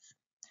negative.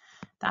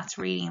 That's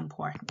really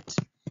important.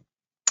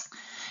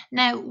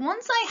 Now,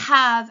 once I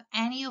have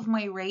any of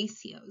my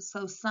ratios,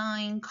 so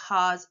sine,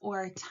 cos,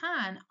 or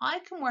tan, I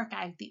can work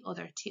out the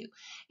other two.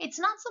 It's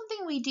not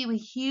something we do a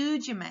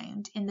huge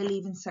amount in the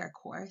Leaving Cert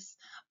course,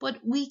 but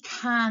we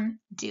can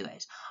do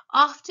it.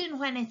 Often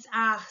when it's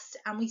asked,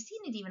 and we've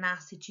seen it even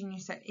asked at Junior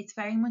Cert, it's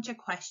very much a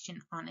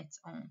question on its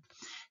own.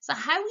 So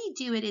how we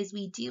do it is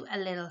we do a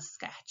little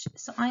sketch.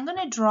 So I'm going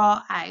to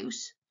draw out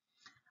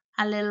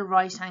a little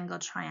right angle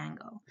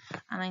triangle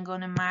and I'm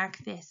going to mark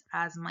this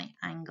as my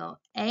angle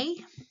A,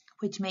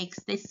 which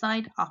makes this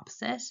side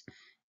opposite,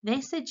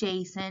 this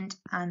adjacent,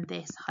 and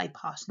this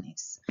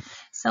hypotenuse.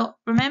 So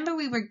remember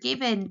we were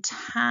given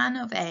tan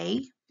of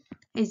A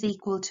is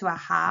equal to a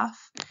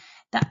half.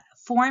 The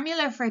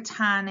formula for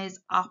tan is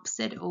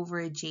opposite over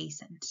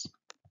adjacent.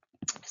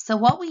 So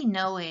what we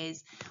know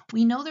is,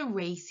 we know the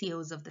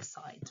ratios of the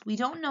sides. We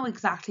don't know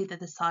exactly that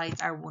the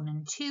sides are 1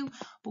 and 2,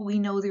 but we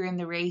know they're in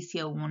the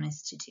ratio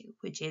 1:2,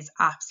 which is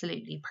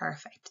absolutely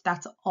perfect.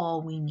 That's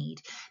all we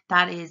need.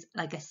 That is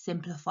like a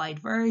simplified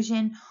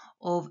version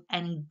of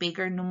any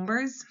bigger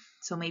numbers.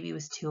 So maybe it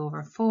was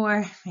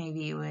 2/4,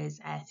 maybe it was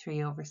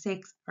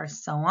 3/6, or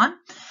so on.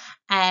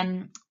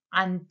 And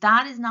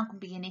that is not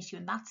going to be an issue,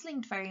 and that's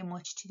linked very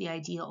much to the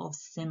idea of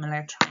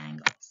similar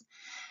triangles.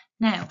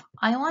 Now,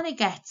 I want to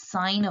get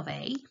sine of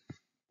A,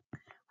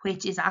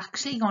 which is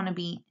actually going to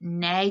be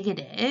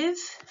negative,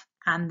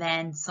 and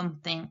then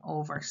something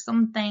over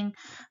something,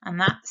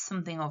 and that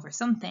something over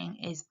something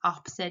is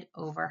opposite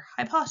over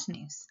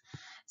hypotenuse.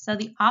 So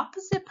the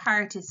opposite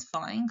part is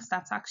fine because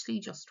that's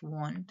actually just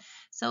 1.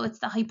 So it's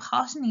the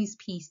hypotenuse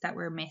piece that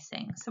we're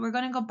missing. So we're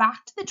going to go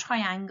back to the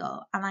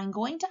triangle and I'm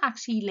going to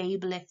actually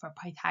label it for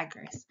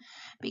Pythagoras,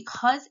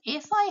 because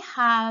if I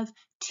have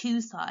 2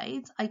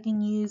 sides, I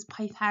can use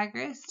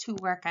Pythagoras to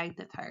work out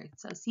the third.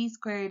 So c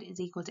squared is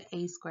equal to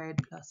a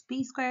squared plus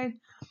b squared.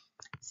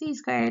 C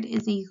squared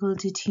is equal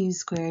to 2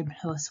 squared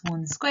plus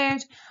 1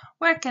 squared.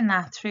 Working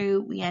that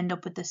through, we end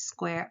up with the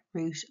square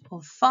root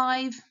of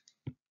 5.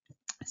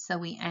 So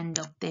we end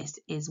up, this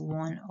is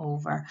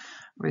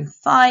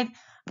 1/5.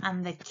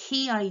 And the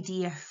key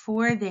idea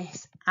for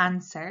this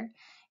answer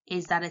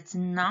is that it's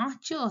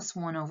not just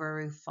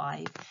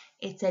 1/5,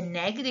 it's a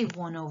negative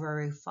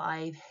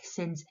 1/5,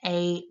 since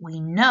A,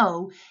 we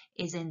know,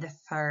 is in the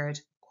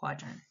third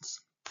quadrant.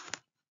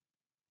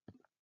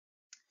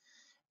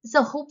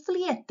 So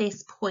hopefully at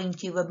this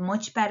point you have a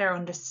much better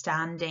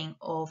understanding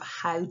of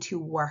how to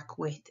work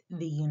with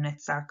the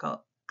unit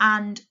circle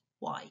and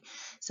why.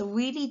 So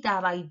really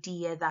that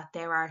idea that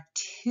there are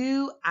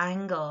 2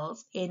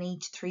 angles in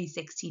each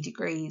 360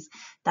 degrees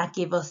that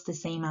give us the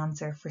same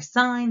answer for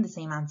sine, the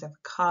same answer for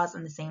cos,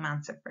 and the same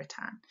answer for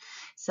tan.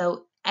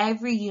 So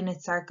every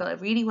unit circle,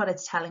 really what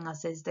it's telling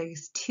us is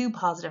there's 2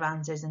 positive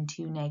answers and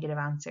 2 negative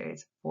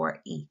answers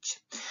for each.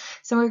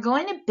 So we're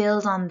going to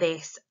build on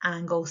this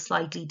and go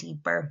slightly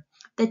deeper.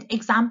 The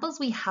examples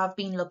we have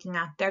been looking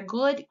at, they're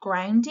good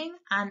grounding,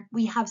 and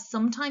we have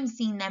sometimes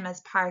seen them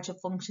as part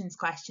of functions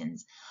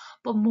questions.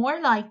 But more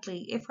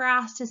likely, if we're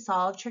asked to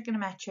solve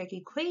trigonometric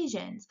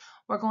equations,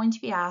 we're going to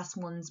be asked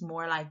ones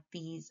more like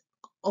these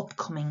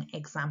upcoming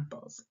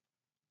examples.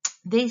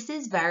 This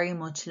is very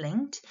much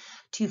linked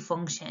to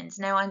functions.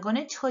 Now I'm going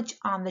to touch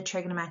on the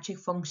trigonometric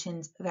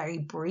functions very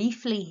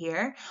briefly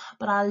here,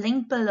 but I'll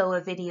link below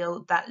a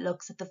video that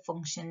looks at the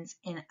functions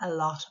in a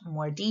lot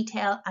more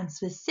detail, and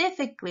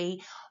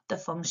specifically the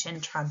function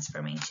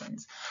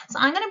transformations. So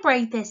I'm going to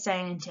break this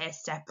down into a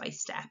step by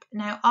step.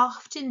 Now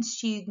often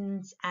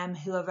students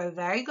who have a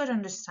very good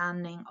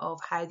understanding of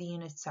how the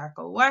unit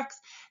circle works,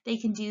 they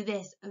can do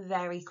this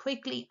very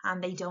quickly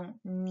and they don't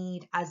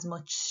need as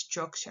much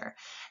structure.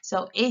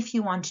 So if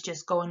you want to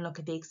just go and look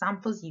at the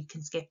examples, you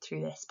can skip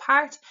through this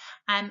part.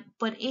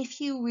 But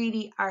if you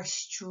really are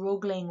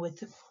struggling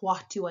with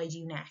what do I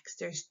do next,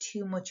 there's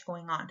too much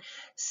going on,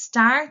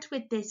 start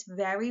with this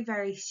very,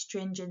 very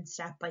stringent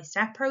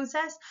step-by-step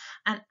process.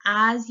 And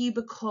as you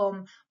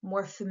become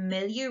more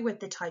familiar with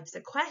the types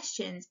of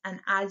questions,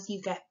 and as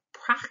you get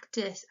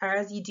practice, or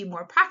as you do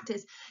more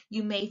practice,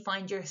 you may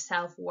find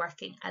yourself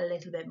working a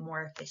little bit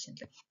more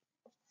efficiently.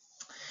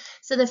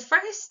 So the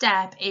first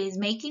step is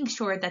making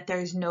sure that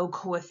there's no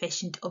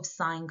coefficient of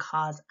sine,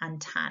 cos, and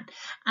tan.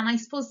 And I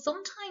suppose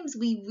sometimes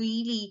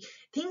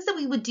things that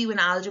we would do in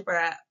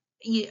algebra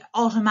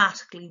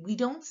automatically, we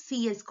don't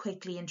see as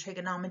quickly in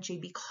trigonometry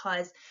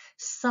because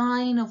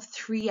sine of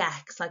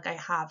 3x, like I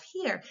have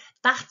here,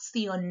 that's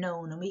the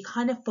unknown, and we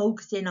kind of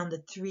focus in on the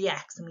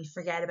 3x and we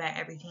forget about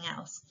everything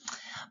else.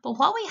 But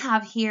what we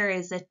have here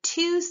is a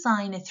 2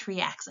 sine of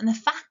 3x, and the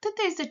fact that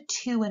there's a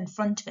 2 in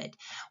front of it,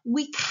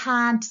 we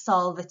can't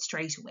solve it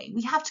straight away.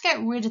 We have to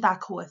get rid of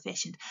that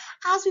coefficient,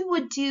 as we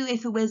would do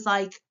if it was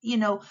like,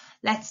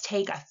 let's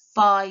take a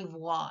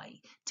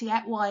 5y. To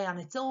get y on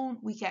its own,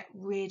 we get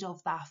rid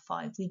of that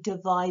 5. We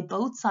divide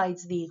both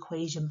sides of the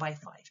equation by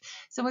 5.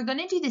 So we're going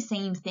to do the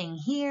same thing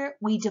here.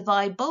 We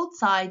divide both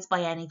sides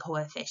by any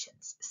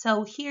coefficients.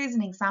 So here's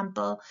an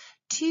example.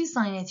 2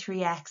 sine of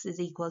 3x is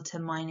equal to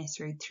minus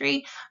root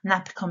 3, and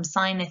that becomes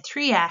sine of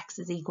 3x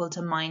is equal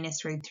to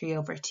minus root 3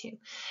 over 2.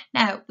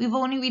 Now, we've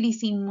only really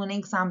seen one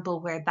example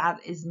where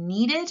that is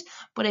needed,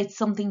 but it's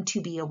something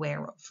to be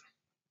aware of.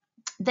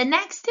 The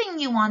next thing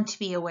you want to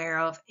be aware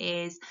of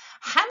is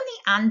how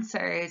many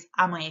answers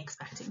am I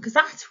expecting? Because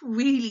that's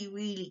really,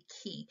 really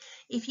key.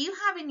 If you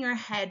have in your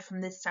head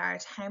from the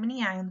start how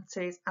many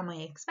answers am I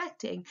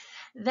expecting,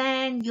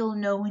 then you'll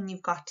know when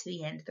you've got to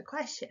the end of the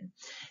question.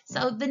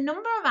 So the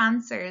number of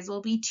answers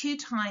will be 2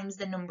 times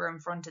the number in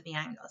front of the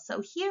angle. So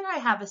here I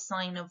have a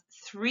sine of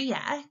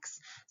 3x,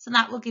 so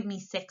that will give me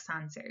 6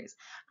 answers.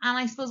 And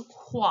I suppose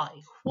why?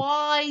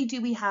 Why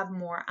do we have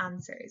more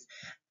answers?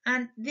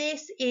 And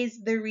this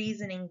is the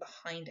reasoning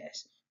behind it.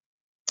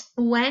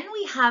 When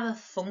we have a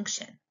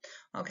function,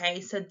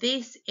 okay, so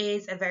this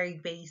is a very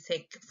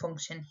basic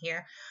function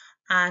here,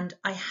 and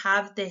I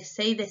have this,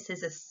 say this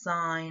is a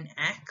sine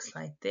x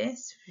like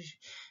this.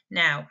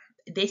 Now,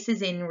 this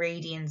is in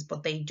radians,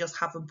 but they just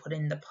haven't put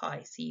in the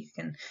pi. So you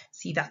can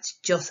see that's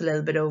just a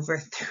little bit over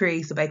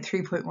 3, so about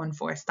 3.14,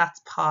 so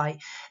that's pi.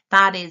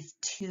 That is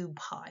 2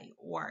 pi,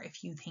 or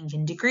if you think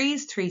in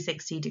degrees,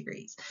 360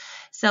 degrees.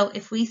 So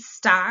if we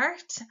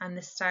start, and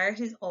the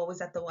start is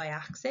always at the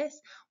y-axis,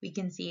 we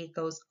can see it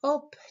goes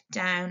up,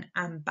 down,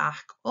 and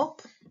back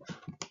up.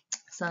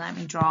 So let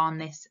me draw on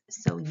this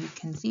so you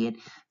can see it.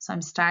 So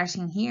I'm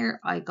starting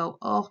here, I go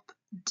up,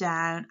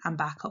 down, and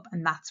back up,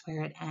 and that's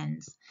where it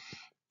ends.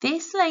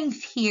 This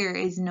length here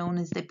is known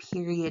as the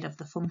period of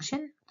the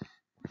function.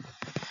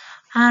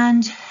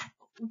 And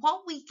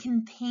what we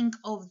can think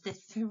of the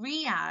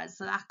 3 as,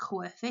 so that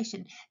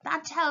coefficient,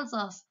 that tells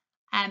us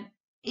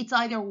it's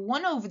either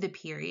 1 over the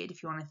period,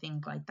 if you want to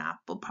think like that,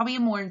 but probably a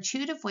more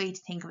intuitive way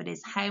to think of it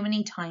is how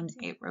many times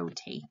it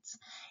rotates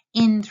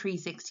in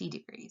 360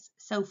 degrees.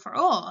 So for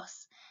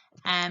us,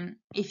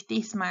 if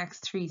this marks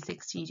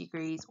 360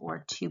 degrees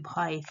or 2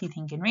 pi, if you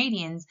think in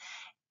radians,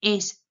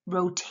 it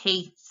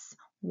rotates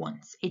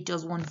once. It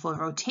does one full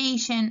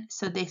rotation,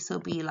 so this will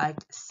be like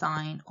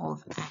sine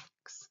of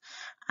x.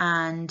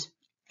 And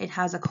it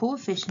has a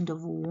coefficient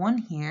of 1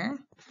 here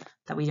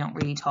that we don't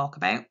really talk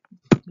about.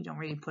 We don't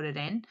really put it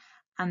in.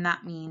 And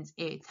that means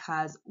it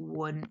has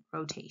 1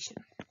 rotation.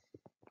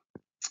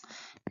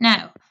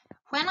 Now,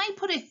 when I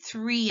put a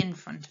 3 in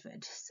front of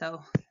it,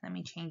 so let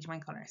me change my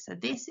color. So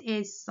this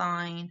is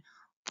sine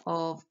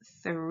of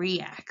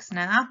 3x.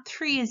 Now that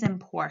 3 is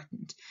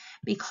important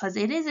because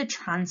it is a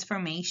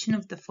transformation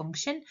of the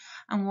function,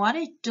 and what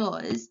it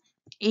does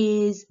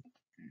is,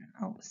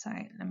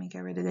 let me get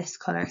rid of this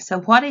color. So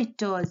what it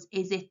does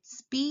is it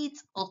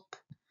speeds up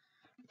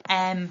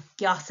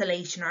the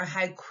oscillation, or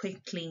how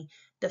quickly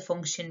the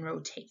function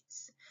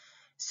rotates.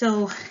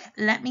 So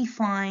let me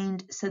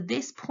find, so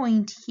this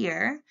point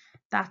here,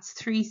 that's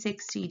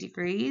 360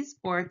 degrees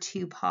or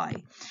 2 pi.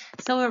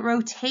 So it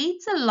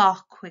rotates a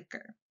lot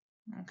quicker.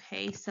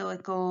 Okay, so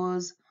it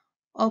goes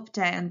up,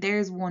 down.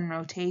 There's 1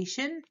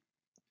 rotation,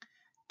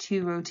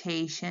 2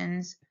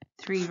 rotations,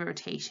 3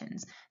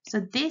 rotations. So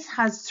this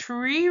has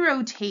 3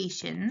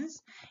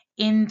 rotations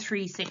in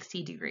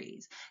 360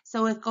 degrees.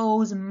 So it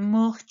goes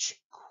much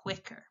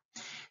quicker.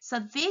 So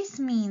this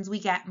means we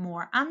get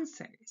more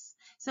answers.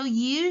 So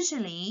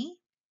usually,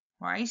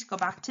 right, go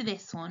back to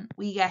this one,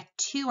 we get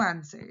 2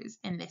 answers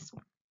in this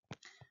one.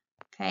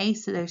 Okay,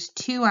 so there's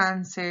 2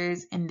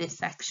 answers in this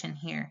section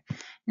here.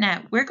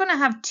 Now, we're going to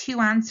have 2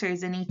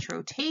 answers in each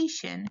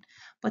rotation,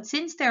 but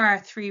since there are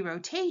 3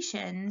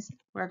 rotations,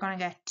 we're going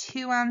to get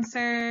 2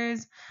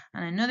 answers,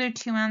 and another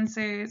 2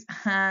 answers,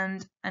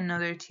 and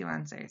another 2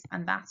 answers.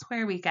 And that's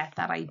where we get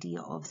that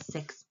idea of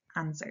 6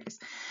 answers.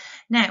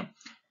 Now,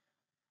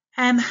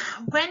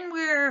 when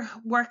we're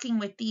working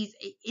with these,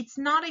 it's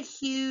not a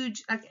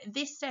huge, like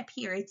this step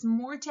here, it's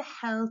more to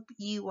help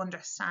you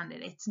understand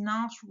it. It's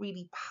not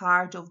really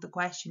part of the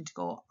question to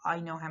go, I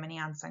know how many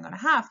answers I'm going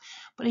to have,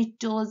 but it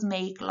does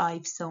make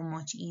life so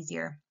much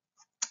easier.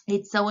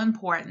 It's so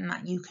important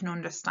that you can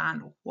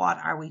understand what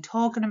are we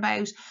talking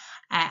about,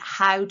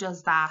 how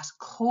does that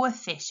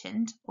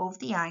coefficient of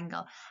the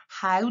angle,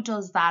 how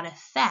does that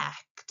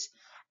affect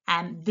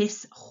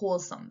this whole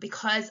sum,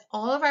 because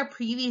all of our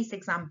previous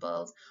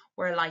examples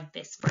were like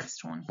this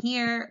first one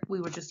here. We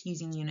were just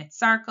using unit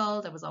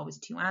circle. There was always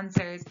 2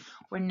 answers.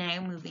 We're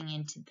now moving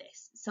into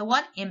this. So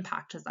what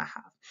impact does that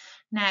have?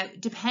 Now,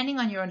 depending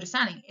on your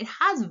understanding, it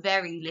has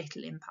very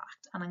little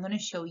impact. And I'm going to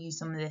show you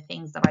some of the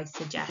things that I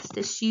suggest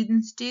that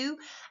students do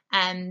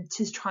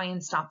to try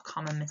and stop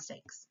common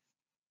mistakes.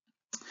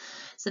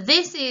 So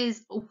this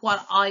is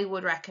what I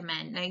would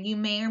recommend. Now, you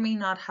may or may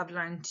not have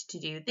learned to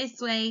do it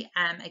this way.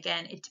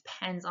 Again, it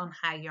depends on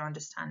how your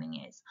understanding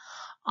is.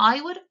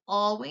 I would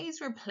always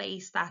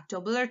replace that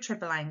double or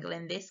triple angle.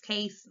 In this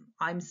case,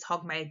 I'm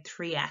talking about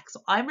 3x.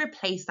 So I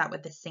replace that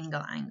with a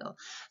single angle.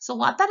 So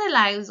what that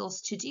allows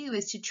us to do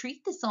is to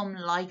treat the sum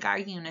like our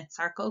unit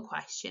circle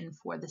question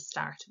for the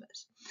start of it.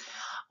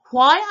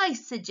 Why I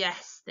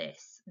suggest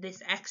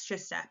this extra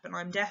step, and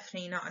I'm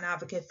definitely not an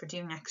advocate for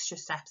doing extra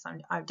steps.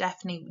 I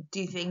definitely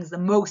do things the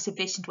most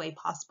efficient way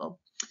possible.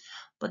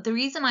 But the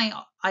reason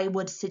I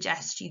would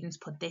suggest students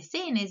put this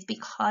in is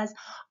because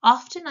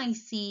often I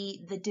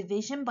see the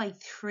division by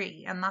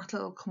 3, and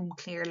that'll come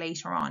clear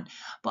later on,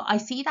 but I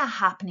see that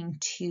happening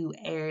too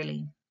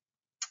early.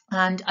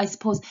 And I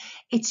suppose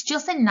it's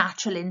just a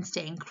natural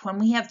instinct. When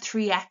we have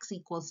 3x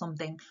equals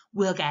something,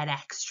 we'll get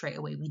x straight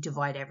away. We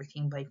divide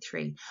everything by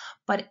 3.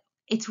 But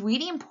it's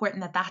really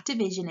important that that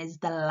division is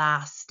the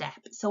last step.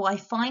 So I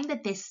find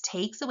that this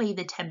takes away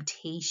the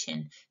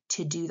temptation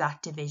to do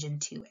that division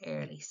too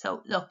early.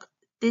 So look,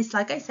 this,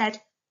 like I said,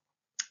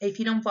 if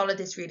you don't follow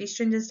this really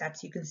stringent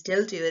steps, you can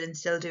still do it and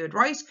still do it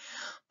right.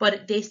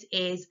 But this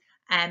is,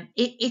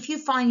 if you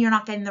find you're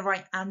not getting the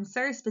right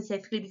answer,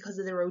 specifically because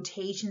of the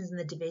rotations and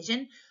the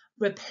division,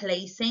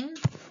 replacing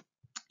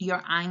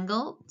your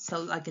angle,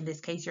 so like in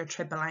this case your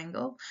triple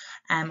angle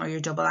or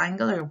your double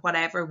angle or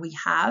whatever we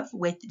have,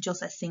 with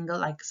just a single,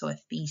 like so a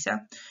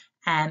theta,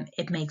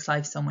 it makes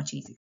life so much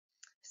easier.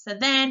 So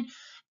then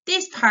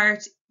this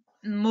part,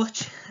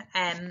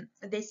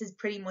 this is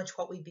pretty much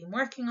what we've been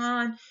working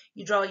on.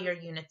 You draw your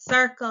unit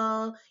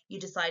circle, you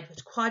decide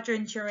which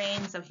quadrant you're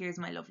in. So here's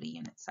my lovely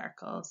unit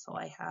circle. So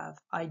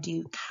I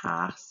do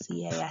CAST,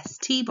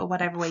 C-A-S-T, but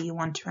whatever way you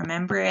want to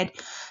remember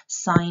it.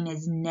 Sign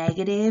is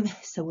negative,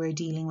 so we're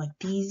dealing with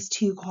these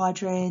 2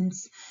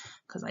 quadrants,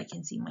 because I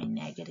can see my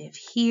negative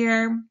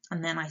here,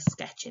 and then I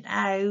sketch it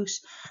out,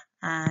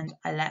 and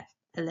I let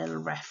a little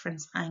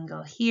reference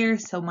angle here.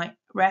 So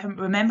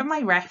remember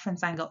my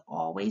reference angle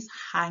always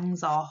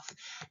hangs off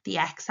the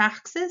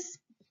x-axis.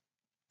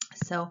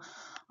 So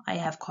I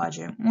have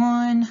quadrant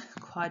 1,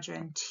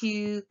 quadrant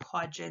 2,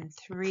 quadrant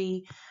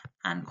 3,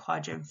 and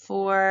quadrant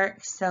 4.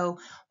 So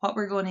what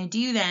we're going to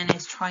do then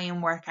is try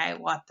and work out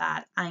what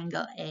that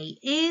angle A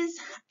is.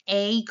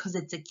 A, because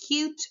it's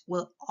acute,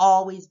 will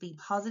always be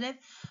positive.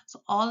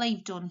 So all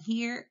I've done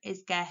here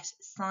is get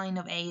sine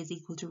of A is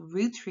equal to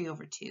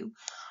 √3/2.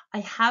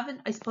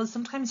 I suppose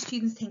sometimes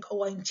students think,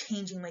 oh, I'm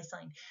changing my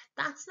sign.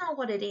 That's not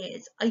what it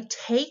is. I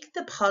take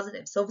the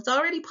positive. So if it's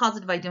already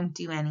positive, I don't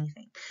do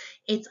anything.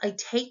 I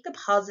take the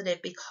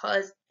positive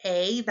because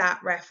A, that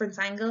reference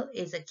angle,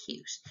 is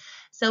acute.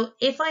 So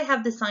if I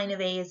have the sine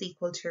of A is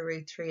equal to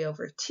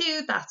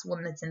 √3/2, that's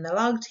one that's in the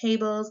log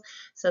tables.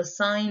 So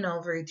sine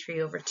of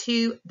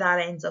 √3/2, that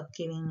ends up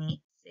giving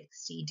me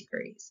 60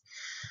 degrees.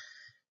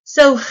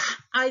 So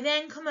I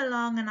then come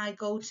along and I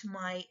go to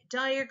my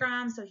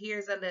diagram. So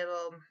here's a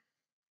little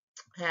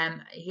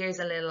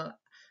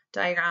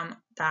diagram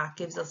that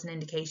gives us an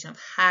indication of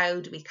how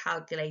do we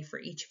calculate for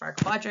each of our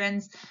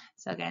quadrants.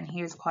 So again,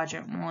 here's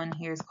quadrant 1,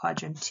 here's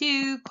quadrant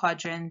 2,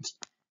 quadrant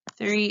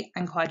 3,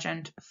 and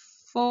quadrant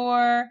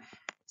 4.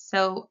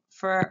 So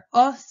for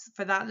us,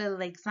 for that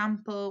little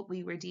example,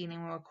 we were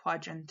dealing with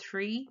quadrant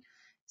 3.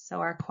 So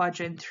our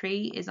quadrant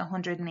 3 is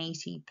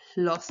 180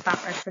 plus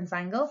that reference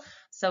angle.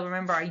 So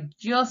remember, I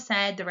just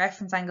said the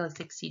reference angle is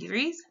 60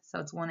 degrees. So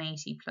it's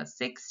 180 plus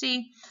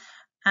 60.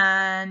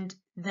 And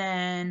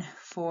then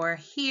for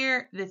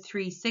here, the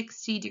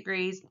 360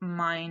 degrees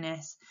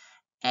minus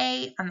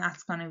A, and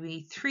that's going to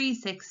be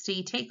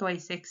 360, take away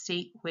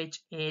 60, which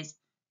is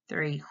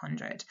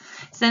 300.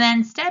 So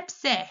then step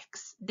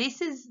 6, this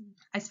is,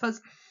 I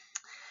suppose,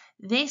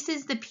 this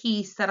is the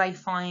piece that I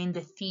find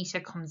the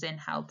theta comes in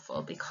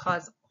helpful,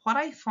 because what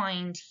I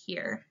find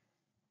here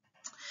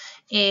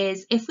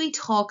is if we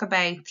talk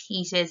about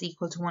theta is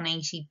equal to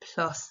 180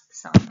 plus,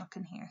 so I'm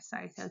looking here,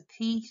 sorry, so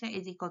theta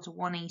is equal to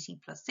 180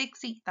 plus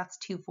 60, that's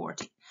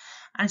 240.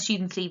 And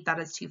students leave that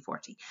as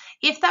 240.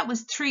 If that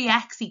was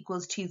 3x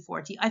equals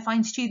 240, I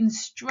find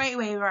students straight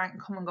away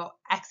come and go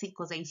x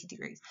equals 80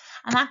 degrees.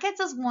 And that gets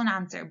us one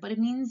answer, but it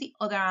means the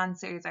other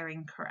answers are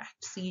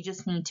incorrect. So you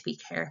just need to be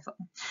careful.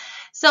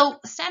 So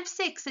step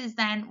 6 is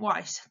then,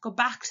 right, go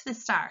back to the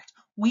start.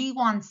 We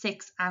want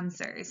 6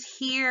 answers.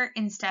 Here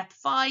in step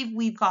 5,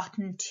 we've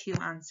gotten 2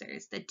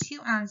 answers. The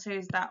 2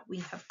 answers that we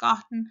have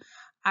gotten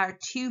are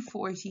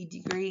 240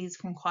 degrees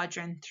from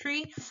quadrant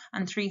 3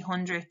 and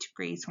 300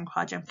 degrees from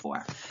quadrant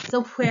 4.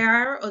 So where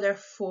are our other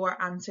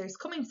 4 answers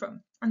coming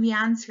from? And the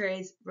answer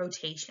is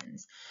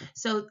rotations.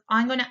 So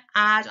I'm going to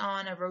add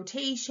on a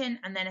rotation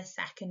and then a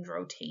second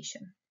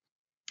rotation.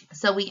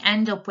 So we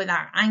end up with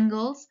our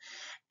angles.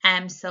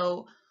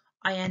 So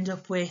I end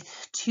up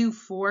with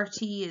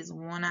 240 is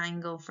one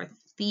angle for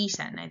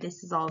theta. Now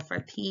this is all for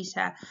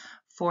theta.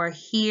 For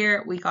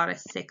here we got a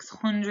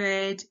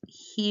 600.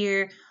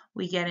 Here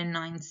we get a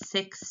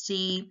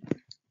 960.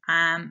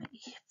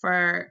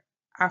 For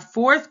our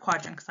fourth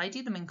quadrant, because I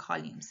do them in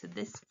columns, so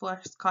this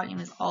first column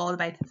is all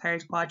about the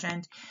third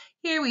quadrant.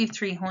 Here we have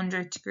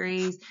 300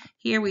 degrees,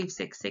 here we have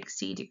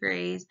 660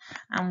 degrees,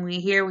 and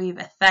here we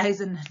have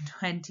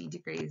 1020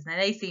 degrees. Now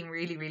they seem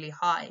really, really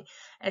high,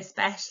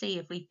 especially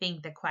if we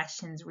think the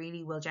questions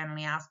really will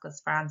generally ask us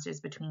for answers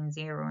between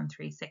 0 and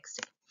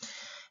 360.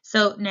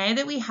 So now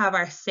that we have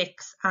our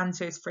 6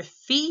 answers for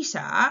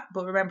theta,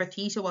 but remember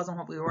theta wasn't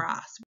what we were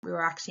asked, we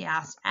were actually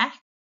asked x.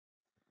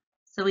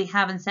 So we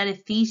have, instead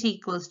of theta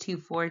equals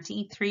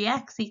 240,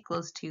 3x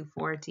equals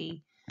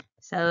 240.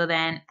 So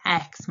then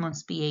x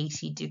must be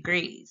 80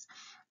 degrees.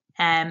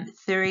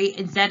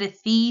 Instead of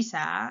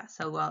theta,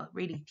 so well,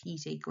 really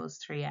theta equals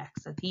 3x.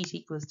 So theta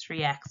equals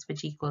 3x,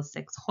 which equals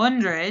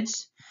 600.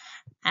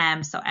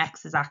 So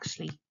x is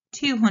actually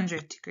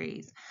 200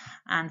 degrees.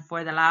 And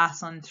for the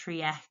last one,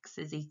 3x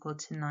is equal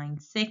to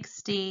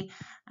 960.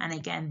 And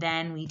again,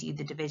 then we do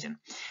the division.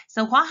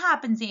 So what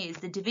happens is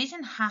the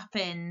division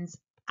happens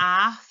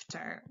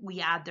after we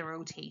add the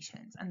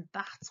rotations, and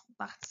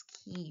that's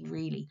key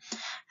really.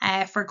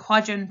 For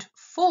quadrant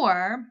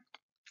 4,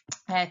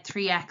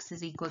 3x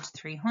is equal to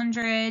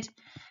 300,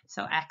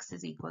 so x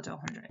is equal to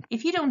 100.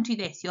 If you don't do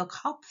this, you'll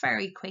cop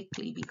very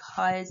quickly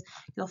because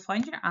you'll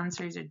find your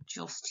answers are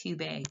just too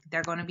big.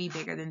 They're going to be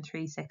bigger than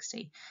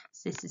 360.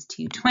 So this is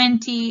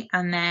 220,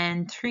 and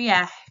then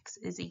 3x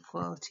is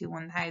equal to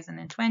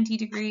 1020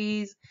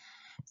 degrees.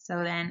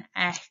 So then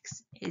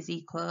x is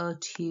equal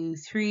to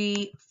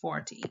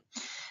 340.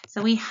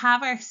 So we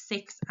have our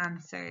 6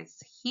 answers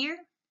here.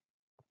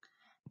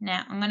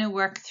 Now I'm going to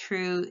work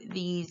through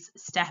these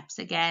steps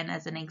again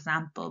as an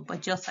example,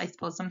 but just, I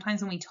suppose,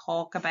 sometimes when we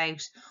talk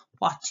about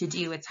what to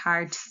do, it's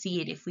hard to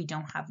see it if we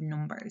don't have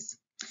numbers.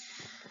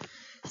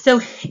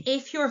 So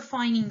if you're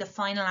finding the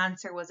final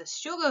answer was a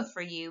struggle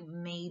for you,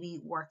 maybe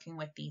working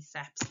with these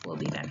steps will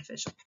be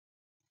beneficial.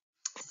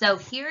 So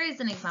here is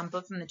an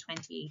example from the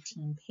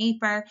 2018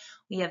 paper.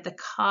 We have the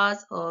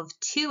cos of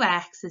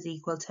 2x is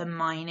equal to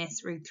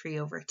minus root 3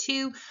 over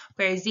 2,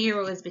 where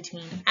 0 is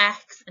between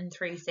x and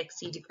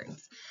 360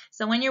 degrees.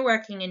 So when you're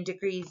working in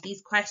degrees,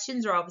 these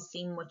questions are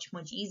obviously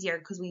much easier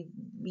because we've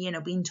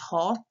been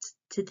taught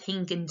to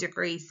think in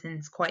degrees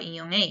since quite a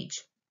young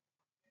age.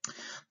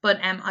 But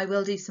I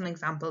will do some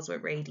examples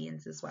with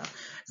radians as well.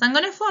 So I'm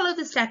going to follow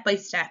the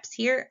step-by-steps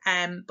here,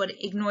 but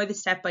ignore the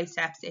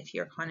step-by-steps if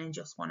you're kind of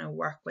just want to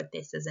work with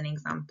this as an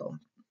example.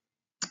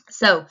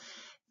 So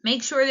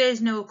make sure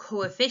there's no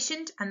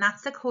coefficient, and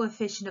that's the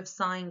coefficient of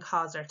sine,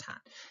 cos, or tan.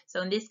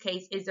 So in this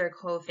case, is there a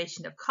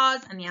coefficient of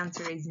cos? And the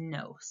answer is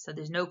no. So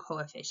there's no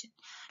coefficient.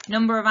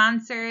 Number of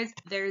answers,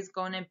 there's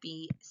going to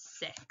be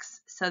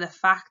 6. So the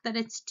fact that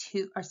it's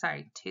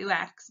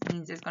 2x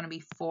means there's going to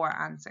be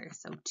 4 answers.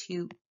 So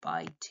 2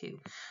 by 2.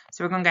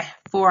 So we're going to get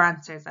 4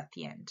 answers at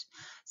the end.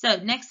 So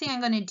next thing I'm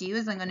going to do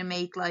is I'm going to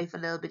make life a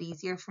little bit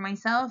easier for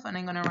myself, and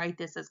I'm going to write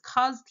this as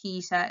cos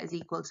theta is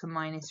equal to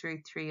minus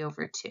root 3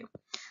 over 2.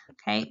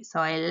 Okay, so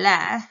I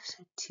let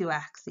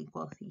 2x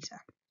equal theta.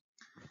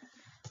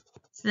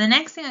 So the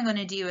next thing I'm going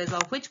to do is,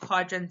 well, which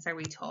quadrants are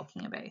we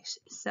talking about?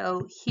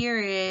 So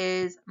here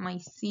is my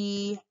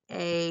C,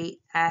 A,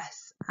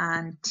 S,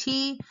 and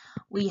T.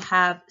 We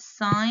have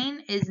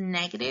sine is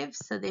negative,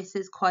 so this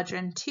is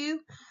quadrant 2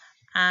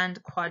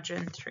 and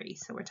quadrant 3.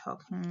 So we're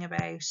talking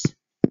about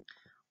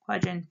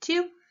quadrant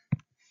 2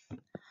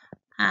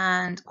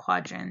 and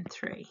quadrant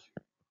 3.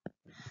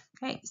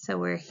 Okay, so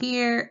we're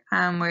here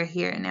and we're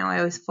here. Now I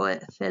always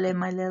fill in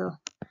my little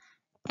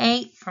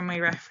A for my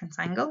reference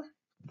angle.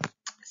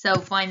 So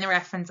find the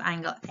reference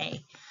angle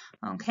A.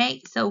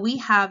 Okay, so we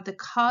have the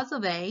cos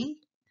of A,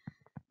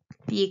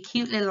 the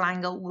acute little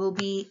angle, will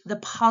be the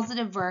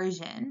positive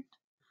version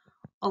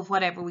of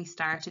whatever we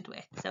started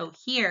with. So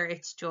here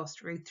it's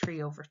just root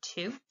 3 over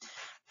 2.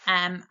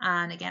 And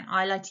again,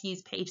 I like to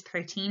use page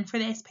 13 for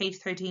this. Page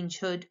 13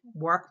 should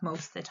work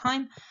most of the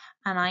time.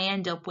 And I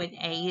end up with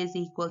A is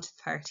equal to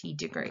 30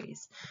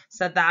 degrees.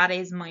 So that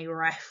is my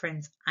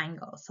reference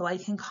angle. So I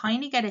can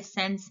kind of get a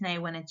sense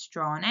now when it's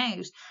drawn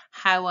out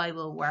how I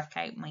will work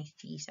out my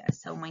theta.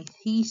 So my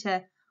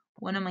theta,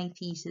 one of my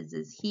thetas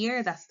is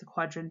here. That's the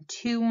quadrant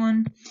 2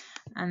 one.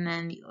 And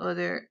then the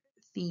other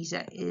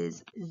theta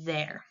is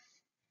there.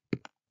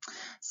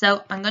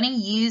 So I'm going to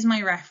use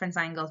my reference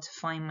angle to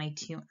find my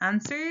 2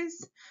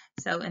 answers.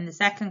 So in the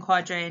second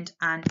quadrant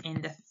and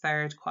in the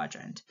third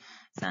quadrant.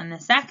 So in the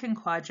second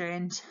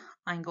quadrant,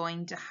 I'm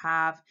going to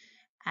have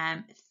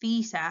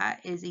theta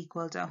is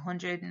equal to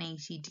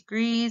 180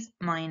 degrees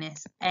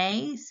minus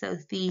A. So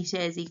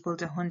theta is equal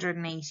to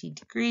 180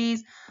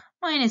 degrees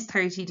minus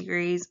 30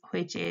 degrees,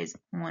 which is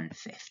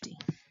 150.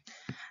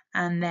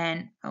 And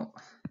then,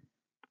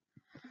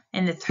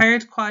 In the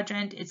third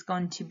quadrant, it's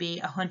going to be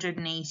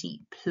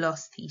 180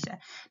 plus theta.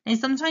 Now,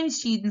 sometimes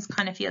students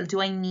kind of feel, do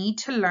I need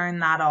to learn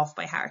that off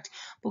by heart?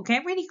 But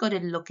get really good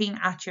at looking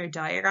at your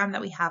diagram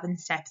that we have in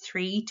step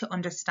 3 to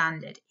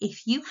understand it.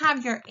 If you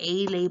have your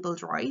A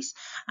labeled right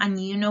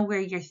and you know where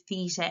your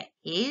theta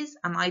is,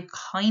 and I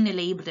kind of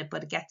labeled it,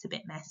 but it gets a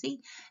bit messy,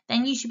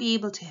 then you should be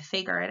able to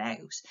figure it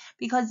out,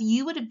 because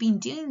you would have been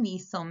doing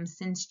these sums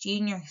since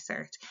junior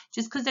cert.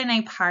 Just because they're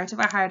now part of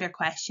a harder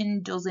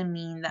question doesn't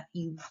mean that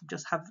you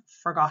just have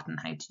forgotten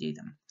how to do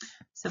them.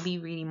 So be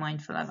really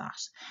mindful of that.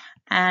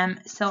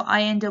 So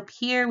I end up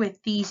here with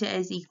theta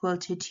is equal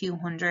to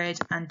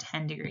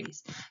 210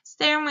 degrees. So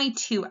there are my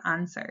two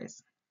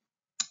answers.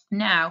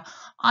 Now,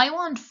 I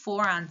want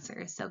 4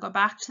 answers. So go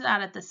back to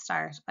that at the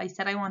start. I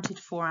said I wanted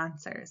 4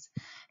 answers.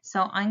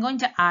 So I'm going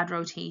to add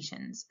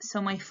rotations.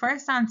 So my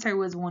first answer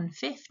was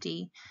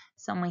 150.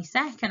 So my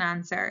second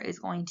answer is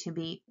going to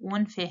be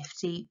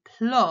 150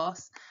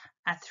 plus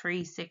a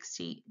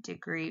 360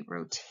 degree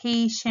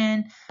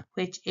rotation,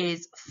 which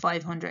is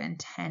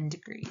 510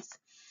 degrees.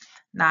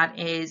 That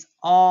is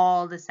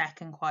all the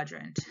second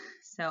quadrant.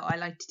 So I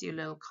like to do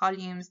little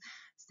columns.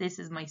 So this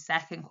is my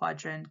second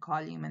quadrant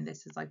column, and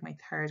this is like my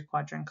third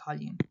quadrant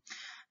column.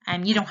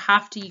 And you don't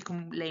have to, you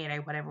can lay it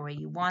out whatever way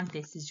you want.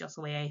 This is just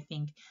a way I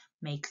think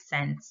makes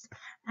sense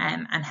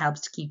and helps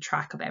to keep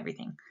track of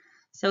everything.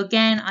 So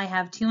again, I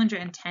have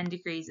 210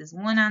 degrees as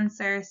one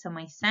answer. So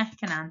my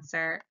second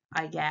answer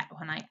I get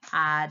when I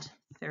add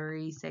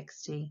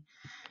 360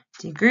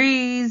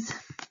 degrees,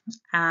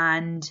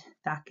 and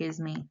that gives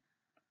me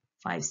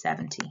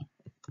 570.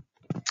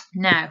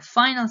 Now,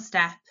 final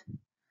step,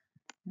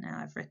 now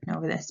I've written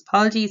over this,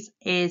 apologies,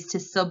 is to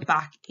sub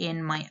back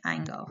in my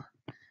angle.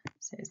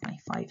 So there's my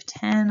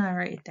 510, I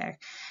write it there.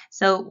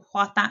 So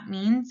what that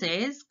means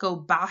is go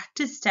back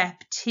to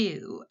step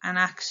 2, and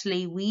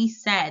actually we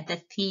said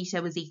that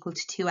theta was equal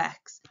to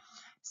 2x.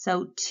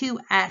 So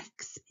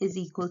 2x is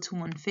equal to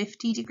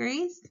 150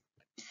 degrees.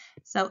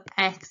 So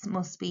x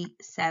must be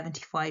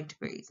 75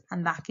 degrees,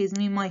 and that gives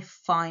me my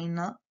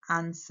final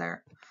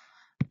answer,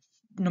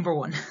 number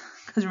 1,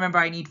 because remember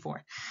I need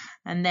 4.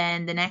 And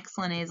then the next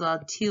one is, well,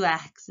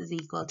 2x is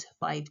equal to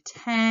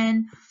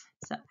 510.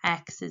 So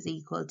x is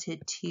equal to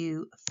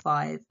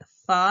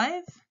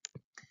 255.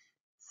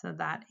 So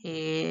that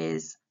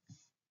is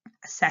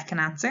a second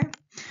answer.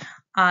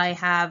 I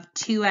have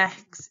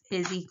 2x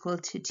is equal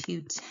to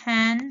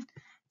 210.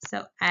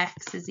 So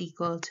x is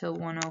equal to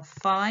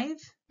 105.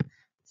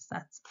 So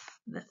that's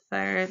the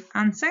third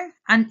answer.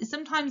 And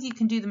sometimes you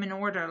can do them in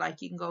order,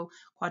 like you can go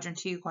quadrant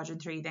 2,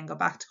 quadrant 3, then go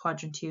back to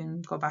quadrant 2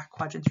 and go back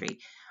quadrant 3.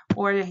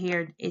 Order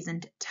here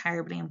isn't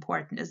terribly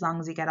important as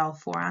long as you get all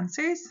 4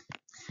 answers.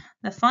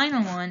 The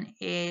final one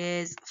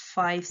is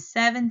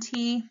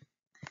 570.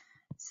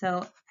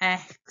 So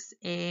x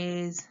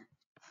is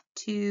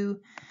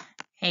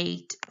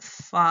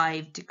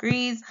 285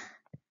 degrees,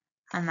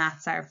 and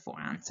that's our 4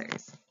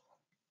 answers.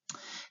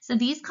 So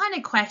these kind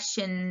of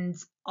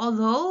questions,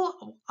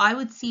 although I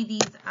would see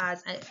these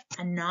as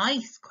a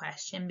nice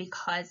question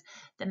because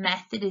the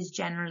method is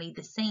generally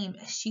the same,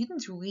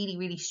 students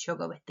really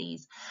struggle with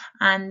these.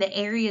 And the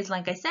areas,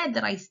 like I said,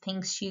 that I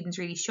think students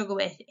really struggle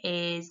with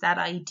is that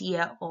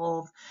idea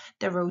of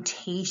the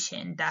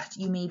rotation, that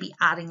you may be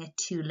adding it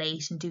too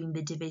late and doing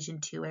the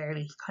division too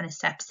early, kind of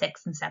step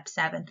 6 and step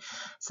 7.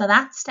 So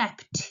that step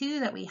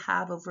 2 that we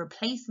have of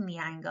replacing the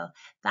angle,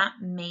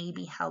 that may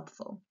be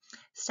helpful.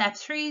 Step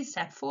 3,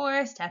 step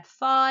 4, step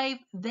 5,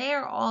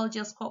 they're all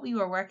just what we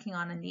were working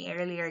on in the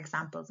earlier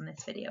examples in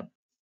this video.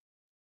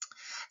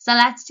 So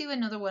let's do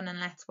another one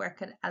and let's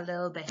work it a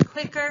little bit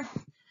quicker.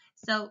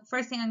 So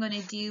first thing I'm going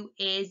to do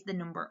is the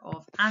number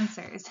of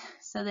answers.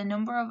 So the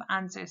number of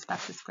answers,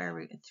 that's the square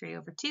root of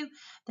 3/2.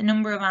 The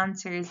number of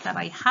answers that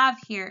I have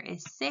here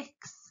is 6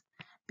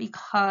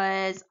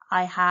 because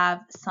I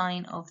have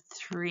sine of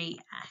 3x.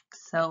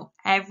 So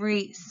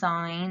every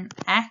sine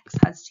x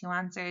has 2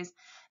 answers.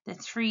 The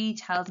 3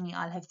 tells me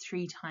I'll have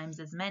 3 times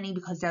as many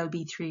because there will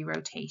be 3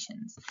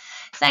 rotations.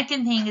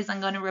 Second thing is I'm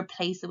going to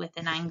replace it with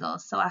an angle.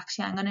 So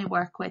actually I'm going to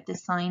work with the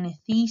sine of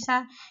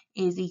theta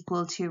is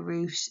equal to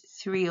root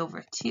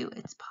 3/2.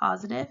 It's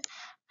positive.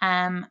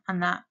 And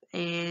that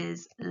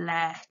is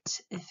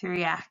let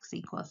 3x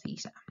equal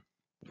theta.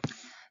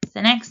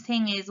 The next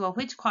thing is, well,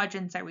 which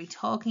quadrants are we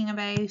talking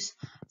about?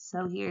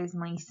 So here's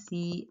my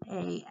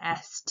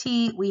CAST.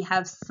 We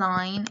have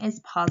sine is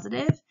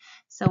positive.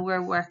 So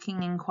we're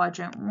working in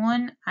quadrant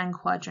 1 and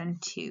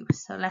quadrant 2.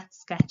 So let's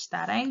sketch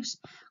that out.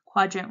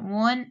 Quadrant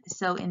 1,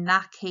 so in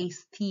that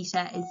case,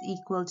 theta is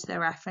equal to the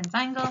reference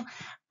angle.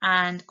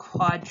 And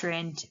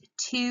quadrant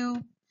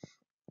 2,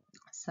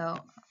 so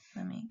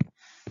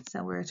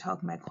we're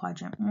talking about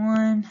quadrant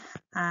 1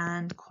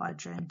 and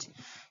quadrant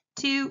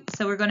 2.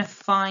 So we're going to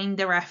find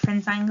the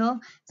reference angle.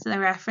 So the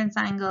reference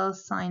angle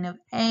sine of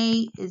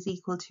A is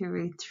equal to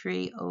root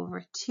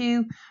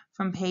 3/2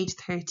 from page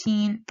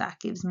 13. That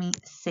gives me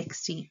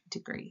 60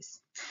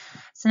 degrees.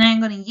 So now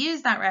I'm going to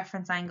use that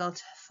reference angle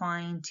to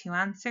find two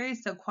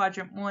answers, so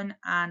quadrant 1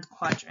 and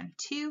quadrant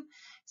 2.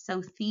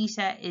 So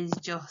theta is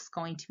just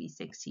going to be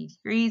 60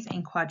 degrees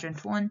in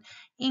quadrant 1.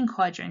 In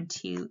quadrant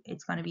 2,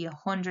 it's going to be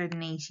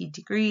 180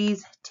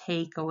 degrees.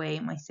 Take away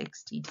my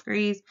 60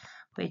 degrees,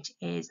 which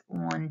is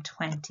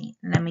 120.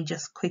 Let me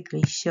just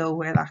quickly show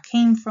where that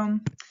came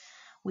from.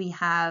 We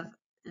have,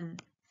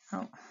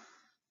 I'll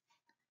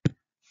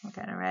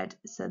get it red.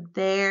 So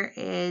there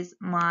is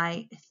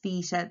my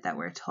theta that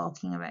we're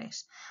talking about.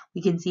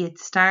 We can see it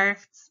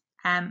starts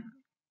at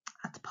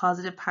the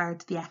positive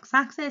part of the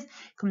x-axis,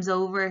 comes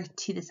over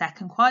to the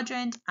second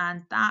quadrant,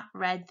 and that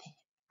red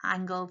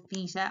angle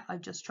theta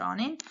I've just drawn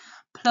in,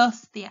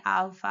 plus the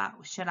alpha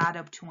should add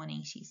up to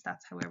 180. So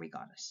that's where we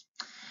got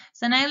it.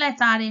 So now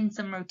let's add in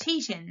some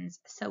rotations.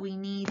 So we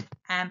need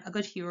a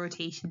good few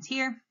rotations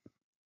here.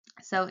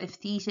 So if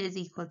theta is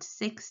equal to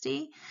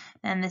 60,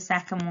 then the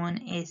second one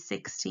is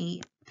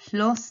 60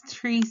 plus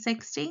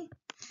 360,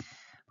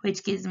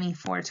 which gives me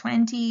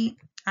 420.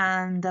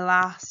 And the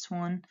last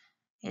one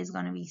is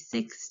going to be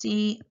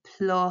 60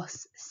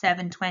 plus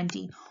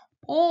 720.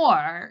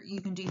 Or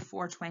you can do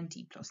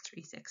 420 plus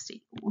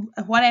 360,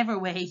 whatever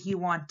way you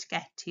want to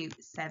get to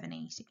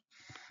 780.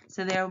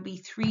 So there will be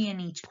 3 in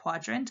each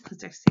quadrant because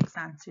there's 6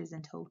 answers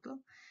in total.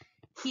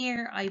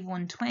 Here I have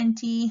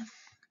 120,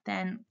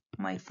 then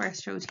my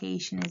first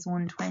rotation is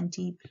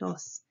 120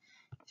 plus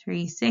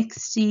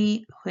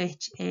 360,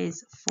 which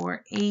is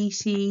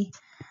 480,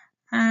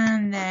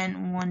 and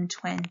then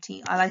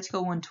 120. I like to go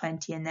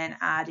 120 and then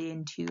add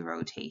in 2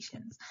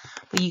 rotations,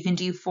 but you can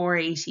do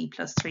 480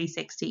 plus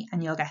 360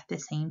 and you'll get the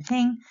same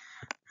thing,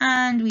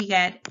 and we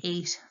get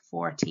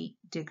 840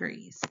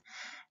 degrees.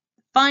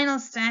 Final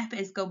step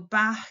is go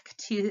back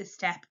to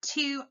step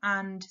 2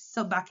 and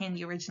sub back in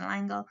the original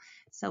angle.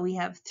 So we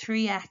have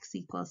 3x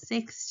equals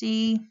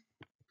 60.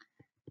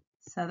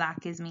 So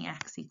that gives me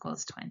x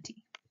equals 20.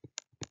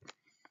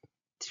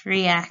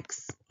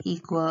 3x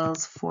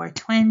equals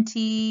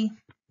 420.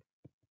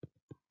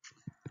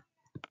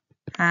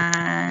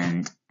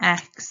 And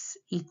x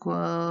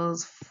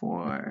equals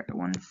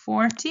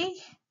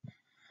 140.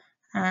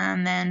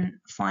 And then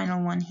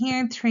final one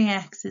here,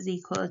 3x is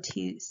equal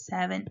to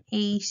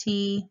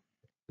 780.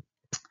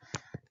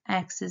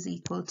 X is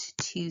equal to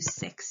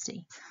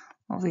 260.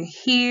 Over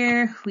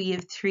here, we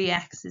have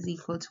 3x is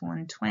equal to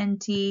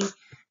 120.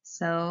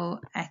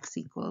 So x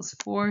equals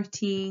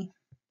 40.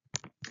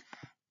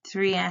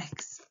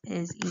 3x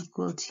is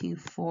equal to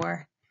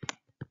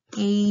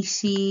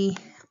 480.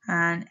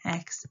 And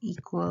x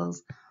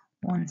equals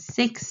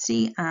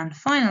 160. And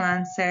final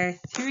answer,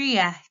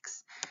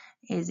 3x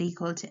is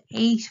equal to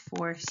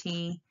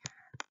 840,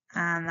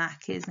 and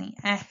that gives me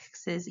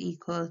x is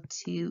equal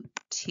to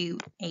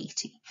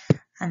 280.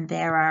 And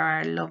there are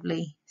our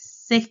lovely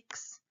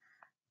 6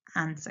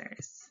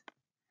 answers.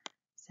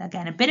 So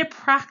again, a bit of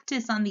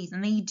practice on these,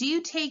 and they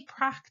do take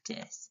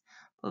practice.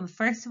 But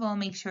first of all,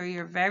 make sure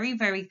you're very,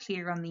 very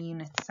clear on the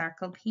unit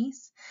circle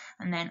piece.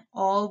 And then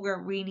all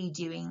we're really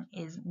doing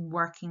is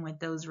working with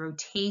those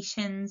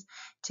rotations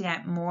to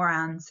get more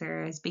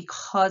answers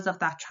because of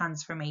that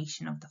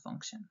transformation of the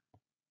function.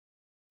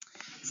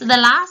 So the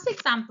last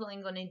example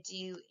I'm going to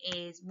do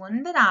is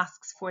one that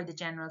asks for the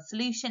general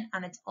solution,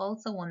 and it's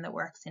also one that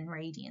works in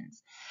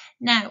radians.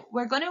 Now,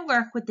 we're going to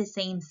work with the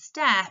same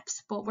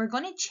steps, but we're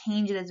going to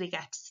change it as we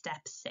get to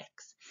step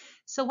 6.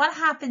 So what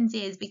happens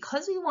is,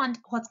 because we want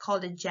what's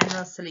called a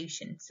general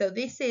solution, so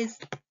this is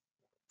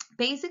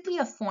basically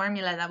a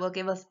formula that will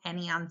give us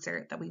any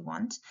answer that we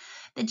want.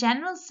 The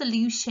general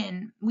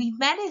solution, we've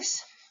met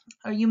it,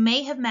 or you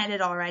may have met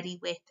it already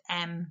with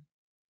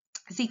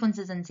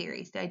sequences and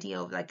series, the idea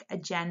of like a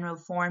general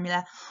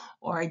formula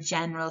or a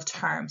general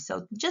term.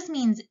 So it just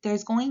means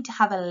there's going to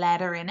have a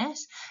letter in it,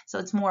 so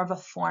it's more of a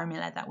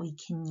formula that we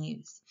can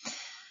use.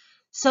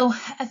 So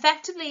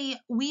effectively,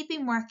 we've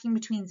been working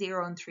between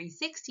 0 and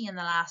 360 in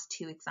the last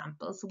 2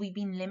 examples, so we've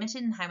been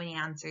limited in how many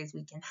answers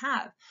we can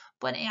have.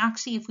 But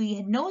actually, if we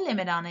had no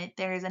limit on it,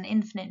 there's an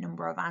infinite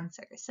number of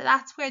answers. So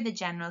that's where the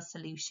general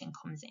solution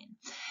comes in.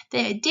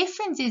 The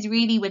difference is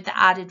really with the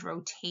added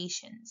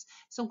rotations.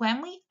 So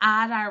when we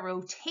add our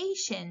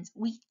rotations,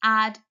 we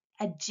add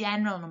a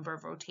general number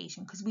of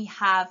rotations because we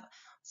have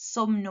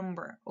some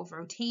number of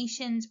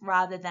rotations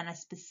rather than a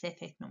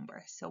specific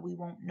number, so we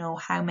won't know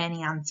how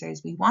many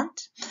answers we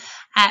want,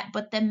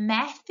 but the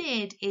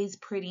method is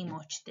pretty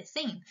much the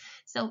same.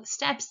 So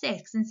step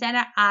 6, instead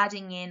of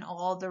adding in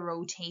all the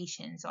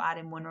rotations, so add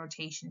in 1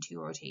 rotation, 2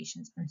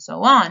 rotations, and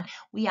so on,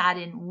 we add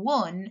in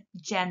 1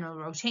 general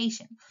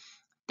rotation.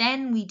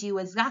 Then we do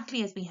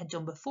exactly as we had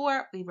done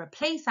before, we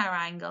replace our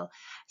angle.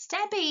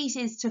 Step 8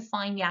 is to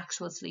find the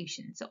actual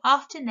solution. So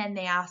often then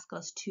they ask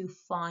us to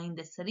find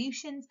the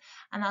solutions,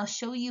 and I'll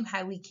show you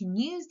how we can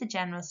use the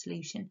general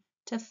solution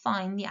to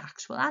find the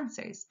actual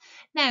answers.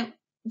 Now,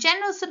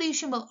 general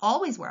solution will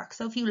always work,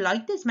 so if you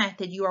like this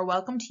method, you are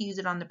welcome to use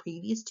it on the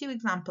previous 2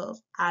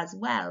 examples as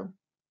well,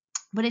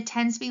 but it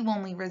tends to be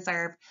one we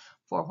reserve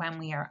for when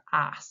we are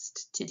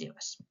asked to do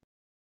it.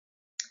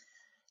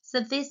 So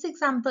this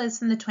example is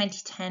from the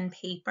 2010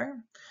 paper,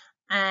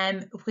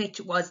 which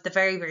was the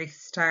very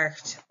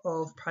start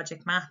of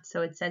Project Math.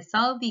 So it says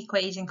solve the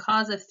equation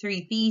cos of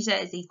 3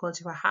 theta is equal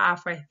to a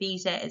half, where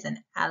theta is an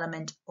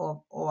element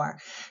of R.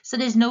 So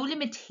there's no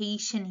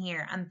limitation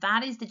here, and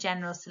that is the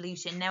general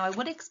solution. Now I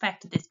would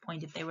expect at this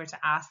point, if they were to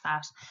ask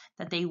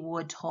that they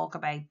would talk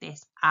about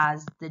this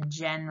as the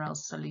general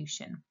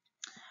solution.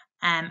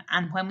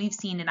 And when we've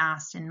seen it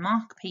asked in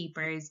mock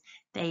papers,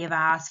 they have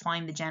asked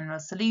find the general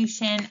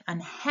solution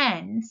and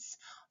hence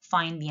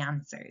find the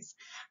answers.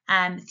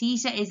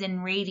 Theta is in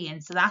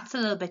radians, so that's a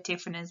little bit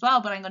different as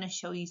well, but I'm going to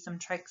show you some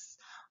tricks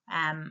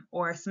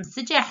or some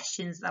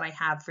suggestions that I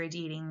have for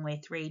dealing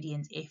with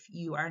radians if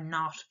you are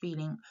not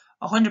feeling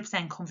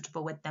 100%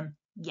 comfortable with them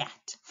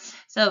yet.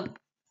 So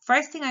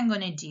first thing I'm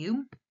going to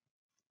do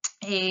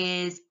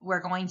is we're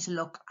going to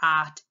look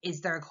at, is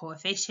there a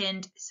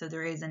coefficient? So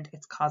there isn't,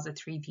 it's cos of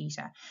 3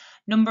 theta.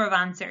 Number of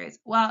answers.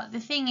 Well,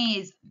 the thing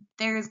is,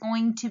 there's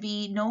going to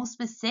be no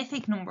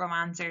specific number of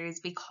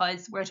answers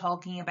because we're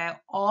talking about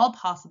all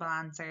possible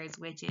answers,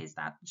 which is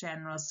that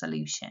general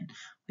solution,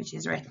 which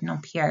is written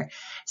up here.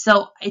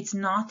 So it's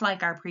not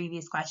like our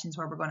previous questions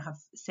where we're going to have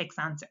 6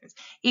 answers.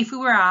 If we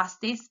were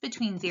asked this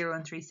between 0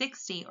 and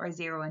 360 or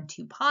 0 and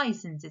 2 pi,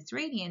 since it's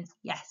radians,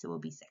 yes, it will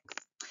be 6.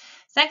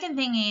 Second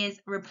thing is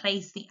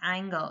replace the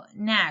angle.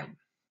 Now,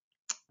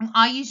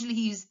 I usually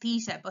use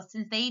theta, but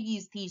since they've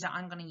used theta,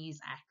 I'm going to use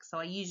x. So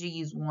I usually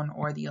use one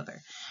or the other.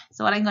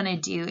 So what I'm going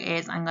to do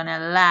is I'm going to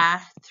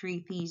let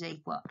 3 theta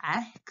equal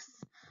x.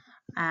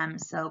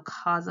 So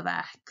cos of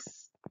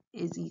x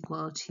is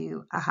equal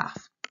to a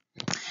half.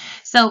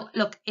 So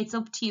look, it's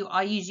up to you.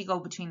 I usually go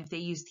between, if they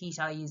use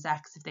theta, I use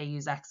x. If they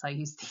use x, I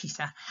use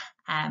theta.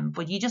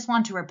 But you just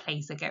want to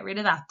replace it. Get rid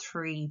of that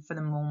 3 for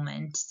the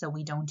moment so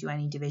we don't do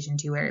any division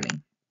too early.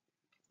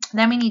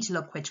 Then we need to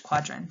look which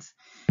quadrants.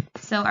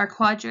 So our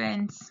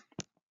quadrants,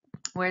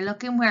 we're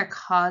looking where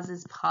cos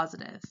is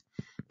positive.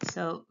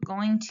 So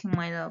going to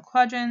my little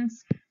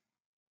quadrants,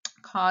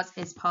 cos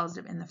is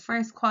positive in the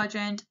first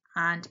quadrant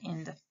and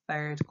in the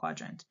third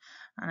quadrant.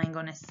 And I'm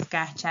going to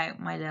sketch out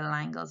my little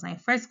angles. Now,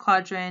 first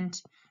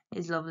quadrant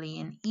is lovely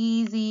and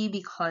easy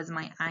because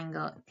my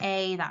angle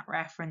A, that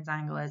reference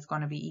angle, is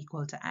going to be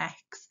equal to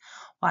x.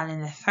 While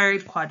in the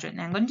third quadrant,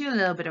 now I'm going to do a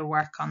little bit of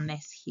work on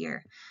this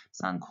here.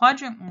 So in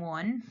quadrant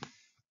 1,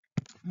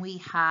 we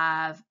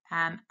have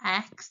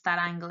x, that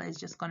angle is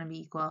just going to be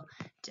equal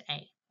to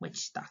A,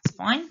 which that's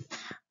fine.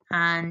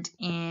 And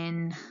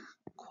in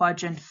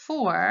quadrant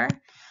 4,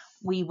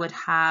 we would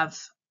have,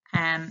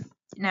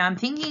 now I'm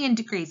thinking in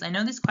degrees. I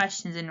know this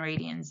question is in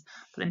radians,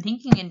 but I'm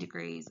thinking in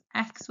degrees.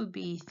 X would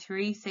be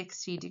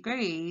 360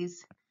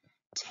 degrees,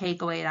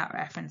 take away that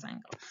reference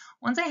angle.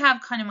 Once I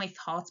have kind of my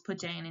thoughts put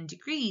down in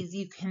degrees,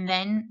 you can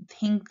then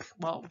think,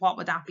 well, what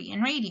would that be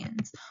in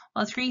radians?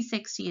 Well,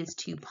 360 is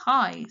 2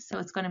 pi, so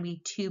it's going to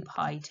be 2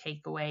 pi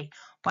take away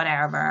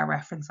whatever our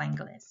reference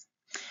angle is.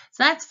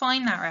 So let's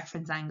find that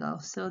reference angle.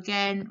 So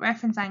again,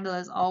 reference angle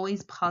is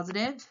always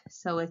positive,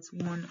 so it's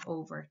 1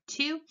 over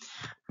 2.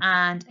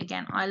 And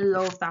again, I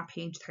love that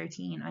page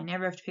 13. I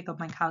never have to pick up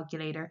my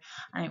calculator,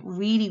 and it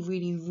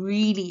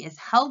really is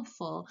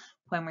helpful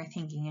when we're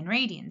thinking in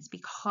radians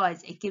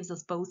because it gives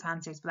us both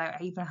answers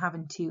without even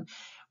having to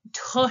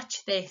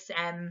touch this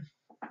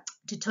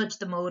touch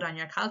the mode on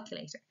your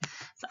calculator.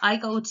 So I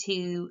go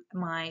to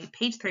my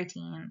page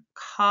 13,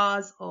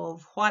 cos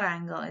of what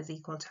angle is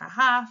equal to a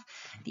half?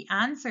 The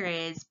answer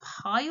is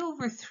pi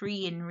over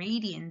 3 in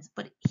radians,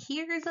 but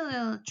here's a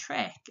little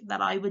trick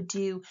that I would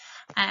do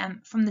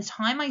from the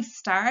time I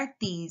start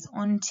these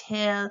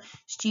until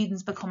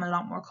students become a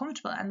lot more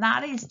comfortable, and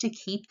that is to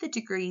keep the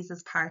degrees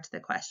as part of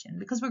the question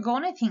because we're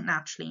going to think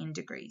naturally in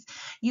degrees.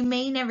 You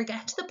may never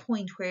get to the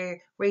point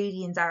where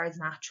radians are as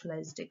natural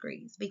as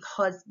degrees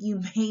because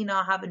you may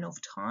not have enough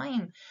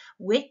time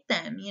with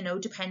them, you know,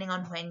 depending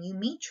on when you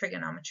meet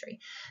trigonometry.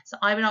 So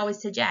I would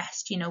always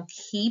suggest, you know,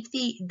 keep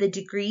the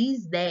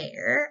degrees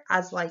there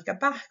as like a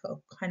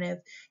backup, kind of,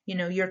 you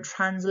know, your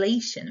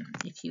translation,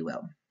 if you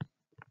will.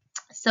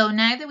 So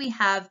now that we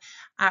have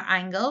our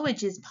angle,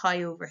 which is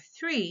pi over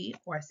 3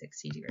 or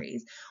 60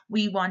 degrees,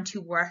 we want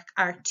to work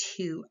our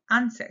 2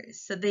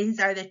 answers. So these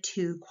are the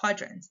 2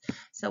 quadrants.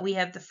 So we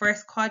have the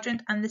first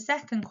quadrant and the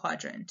second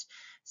quadrant.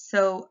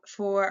 So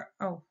for,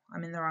 oh,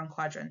 I'm in the wrong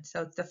quadrant.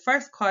 So it's the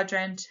first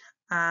quadrant,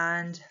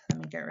 and let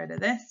me get rid of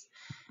this.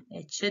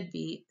 It should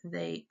be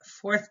the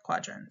fourth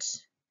quadrant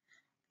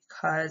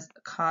because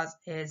cos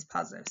is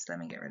positive. So let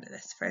me get rid of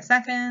this for a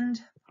second.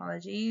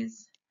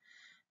 Apologies.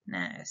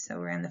 Now, so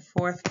we're in the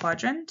fourth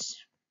quadrant.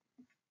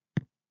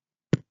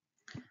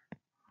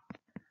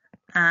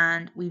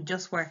 And we've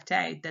just worked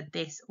out that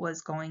this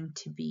was going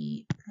to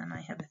be, and I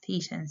have a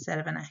theta instead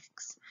of an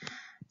x.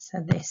 So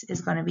this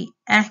is going to be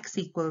x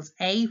equals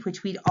a,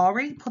 which we'd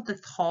already put the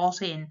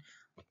thought in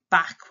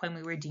back when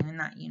we were doing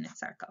that unit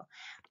circle.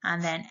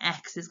 And then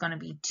x is going to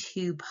be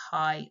 2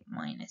 pi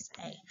minus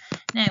a.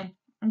 Now,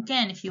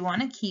 again, if you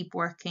want to keep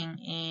working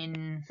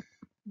in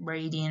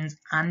radians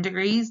and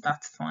degrees,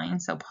 that's fine.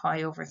 So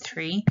pi over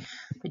 3,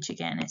 which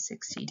again is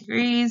 60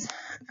 degrees.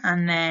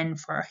 And then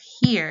for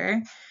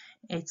here,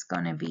 it's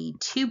going to be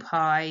 2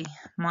 pi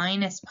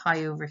minus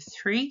pi over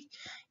 3.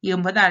 You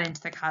can put that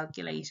into the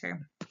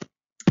calculator.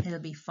 It'll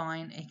be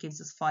fine. It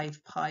gives us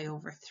 5 pi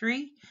over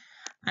 3.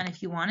 And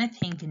if you want to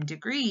think in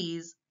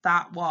degrees,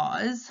 that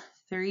was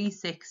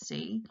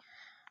 360.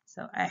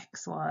 So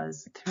x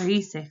was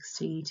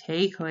 360,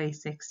 take away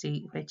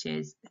 60, which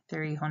is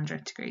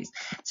 300 degrees.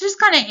 So just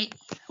kind of,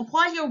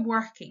 while you're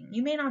working,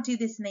 you may not do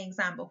this in the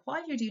exam, but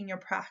while you're doing your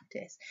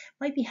practice,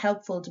 it might be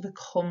helpful to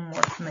become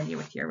more familiar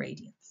with your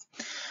radians.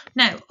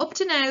 Now, up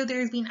to now,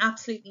 there's been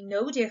absolutely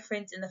no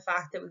difference in the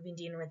fact that we've been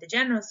dealing with a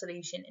general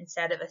solution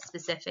instead of a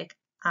specific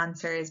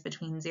answer is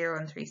between 0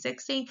 and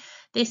 360.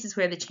 This is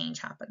where the change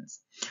happens.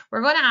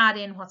 We're going to add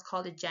in what's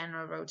called a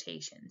general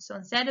rotation. So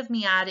instead of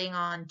me adding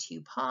on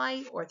 2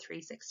 pi or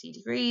 360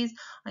 degrees,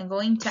 I'm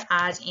going to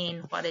add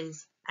in what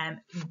is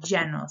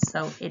general.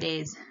 So it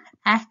is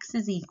x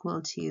is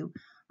equal to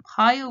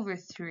pi over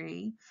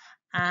 3,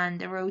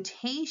 and the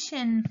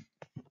rotation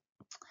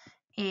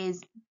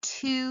is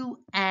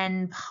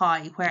 2n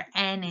pi, where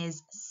n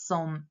is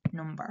some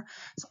number.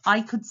 So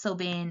I could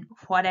sub in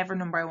whatever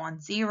number I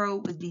want. 0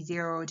 would be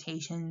 0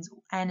 rotations,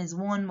 n is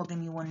 1 will give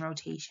me 1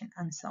 rotation,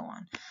 and so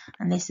on.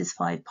 And this is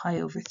 5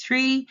 pi over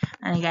 3,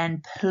 and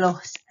again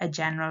plus a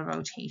general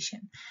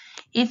rotation.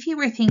 If you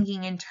were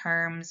thinking in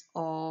terms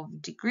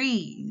of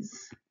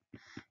degrees,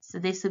 so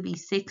this would be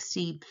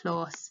 60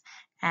 plus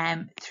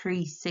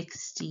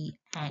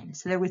 360n.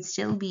 So there would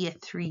still be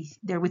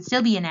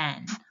an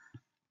n.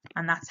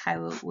 And that's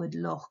how it would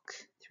look,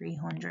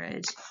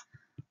 300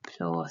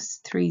 plus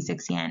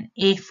 360n,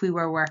 if we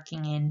were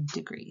working in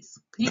degrees.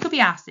 You could be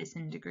asked this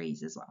in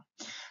degrees as well.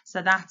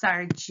 So that's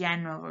our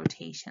general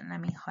rotation.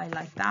 Let me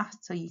highlight that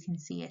so you can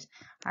see it,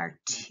 our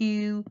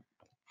 2n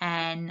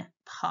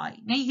pi.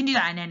 Now you can do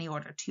that in any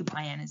order. 2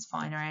 pi n is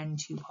fine, or n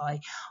 2 pi.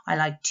 I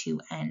like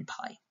 2n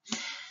pi.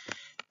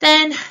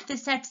 Then the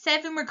step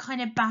 7, we're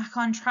kind of back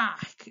on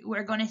track.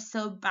 We're going to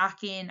sub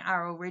back in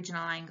our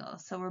original angle.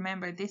 So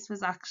remember, this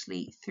was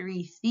actually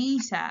 3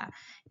 theta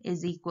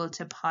is equal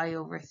to pi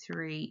over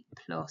 3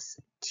 plus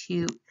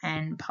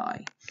 2n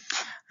pi.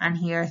 And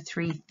here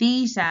 3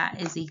 theta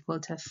is equal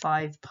to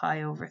 5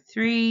 pi over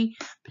 3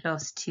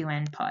 plus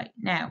 2n pi.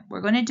 Now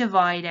we're going to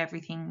divide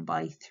everything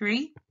by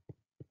 3.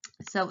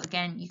 So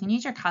again, you can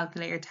use your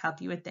calculator to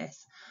help you with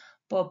this.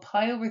 But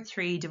pi over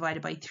 3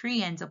 divided by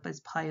 3 ends up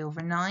as pi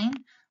over 9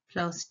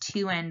 plus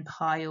 2n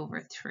pi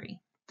over 3.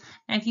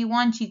 Now if you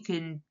want, you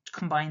can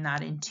combine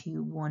that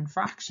into one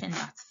fraction.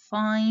 That's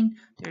fine.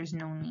 There's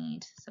no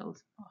need. So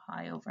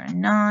pi over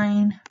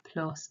 9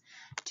 plus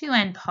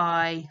 2n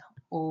pi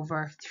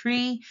over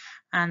 3.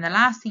 And the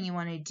last thing you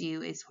want to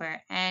do is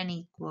where n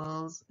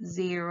equals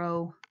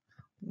 0,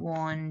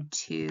 1,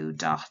 2,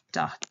 dot,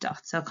 dot,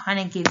 dot. So it kind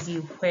of gives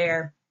you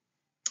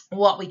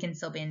what we can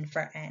sub in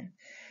for n.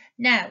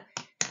 Now,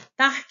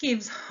 that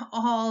gives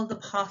all the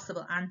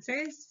possible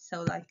answers.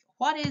 So like,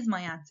 what is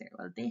my answer?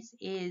 Well, this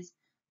is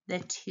the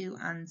 2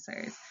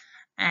 answers.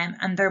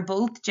 And they're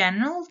both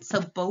general,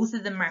 so both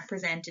of them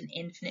represent an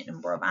infinite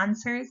number of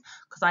answers,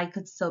 because I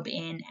could sub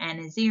in n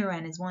is 0,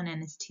 n is 1,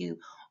 n is 2,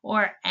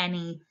 or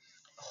any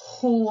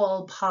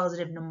whole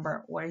positive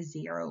number or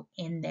 0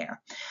 in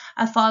there.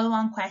 A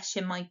follow-on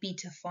question might be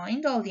to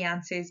find all the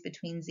answers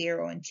between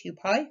 0 and 2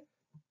 pi.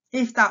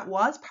 If that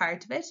was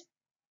part of it,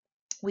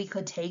 we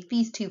could take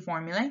these two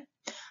formulae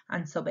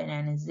and sub in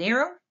n is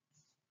 0,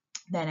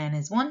 then n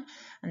is 1,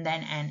 and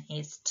then n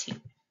is 2.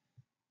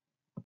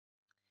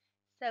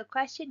 So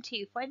question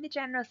 2, find the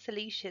general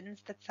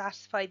solutions that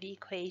satisfy the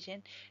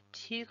equation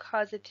 2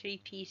 cos of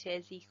 3 theta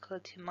is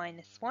equal to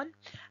minus 1,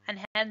 and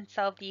hence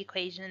solve the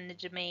equation in the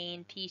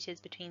domain theta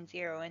is between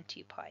 0 and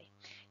 2 pi.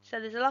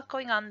 So there's a lot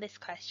going on in this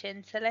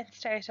question, so let's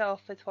start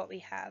off with what we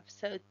have.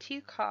 So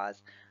 2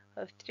 cos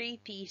of 3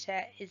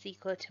 theta is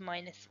equal to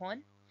minus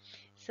 1.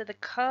 So the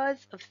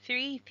cos of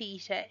 3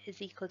 theta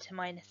is equal to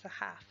minus a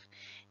half.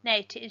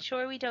 Now, to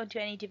ensure we don't do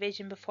any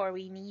division before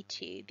we need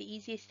to, the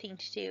easiest thing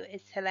to do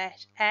is to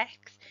let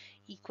x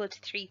equal to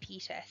 3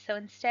 theta. So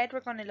instead,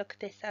 we're going to look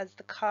at this as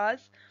the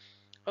cos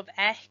of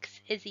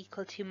x is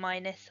equal to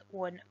minus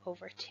 1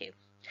 over 2.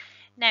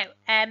 Now,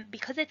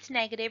 because it's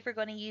negative, we're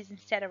going to use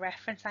instead a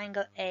reference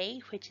angle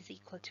A, which is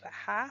equal to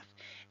a half.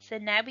 So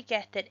now we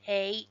get that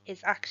A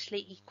is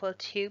actually equal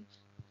to,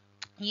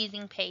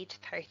 using page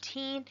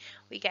 13,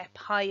 we get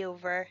pi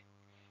over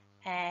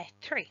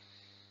 3.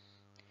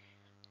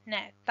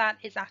 Now that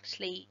is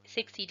actually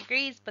 60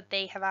 degrees, but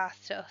they have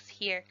asked us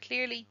here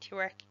clearly to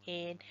work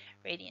in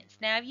radians.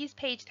 Now I've used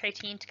page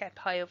 13 to get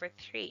pi over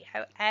 3.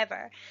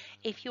 However,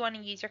 if you want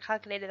to use your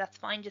calculator, that's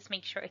fine. Just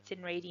make sure it's in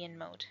radian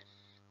mode.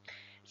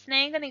 So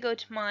now I'm going to go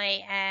to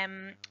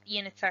my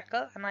unit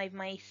circle, and I have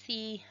my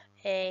C,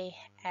 A,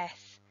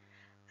 S,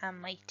 and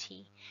my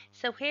T.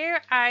 So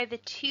here are the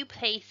two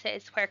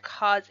places where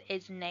cos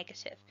is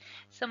negative.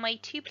 So my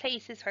two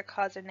places where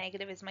cos are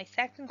negative is my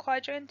second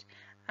quadrant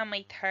and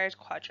my third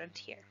quadrant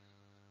here.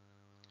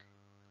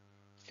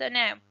 So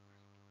now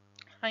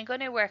I'm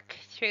going to work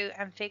through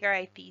and figure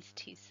out these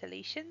two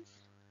solutions.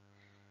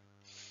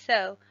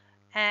 So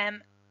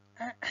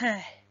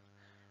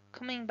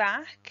coming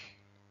back,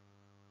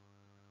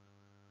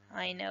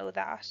 I know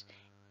that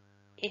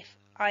if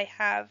I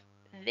have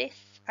this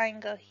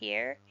angle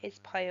here is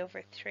pi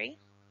over 3,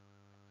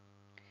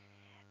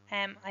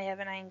 I have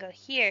an angle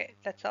here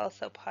that's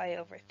also pi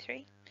over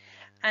 3.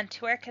 And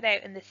to work it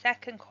out in the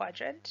second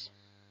quadrant,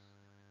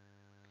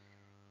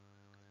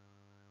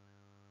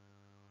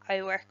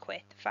 I work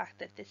with the fact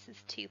that this is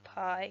 2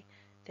 pi,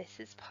 this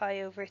is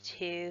pi over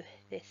 2,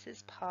 this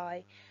is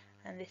pi,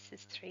 and this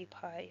is 3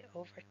 pi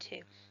over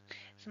 2.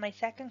 So my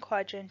second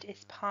quadrant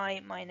is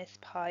pi minus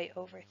pi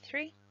over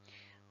 3,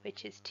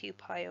 which is 2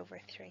 pi over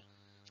 3.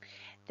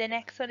 The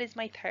next one is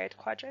my third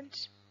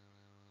quadrant.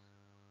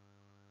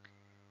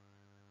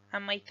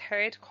 And my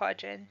third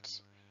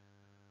quadrant,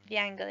 the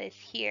angle is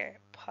here,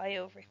 pi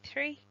over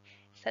 3.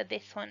 So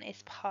this one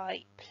is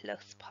pi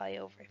plus pi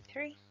over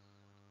 3,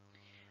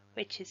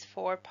 which is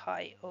 4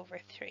 pi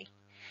over 3.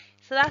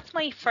 So that's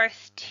my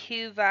first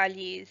two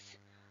values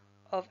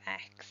of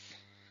x.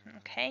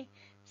 Okay,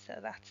 so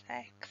that's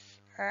x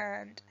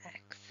and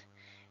x.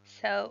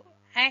 So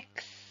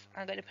x,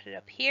 I'm going to put it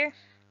up here,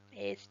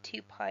 is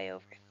 2 pi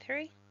over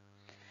 3.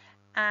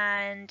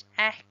 And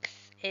x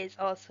is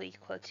also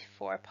equal to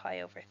 4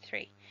 pi over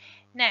 3.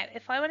 Now,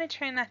 if I want to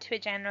turn that to a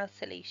general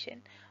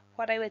solution,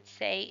 what I would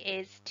say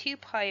is 2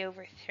 pi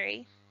over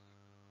 3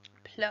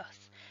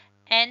 plus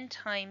n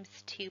times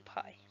 2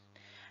 pi.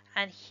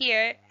 And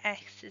here,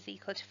 x is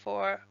equal to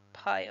 4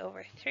 pi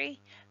over 3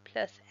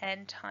 plus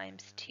n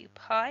times 2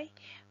 pi,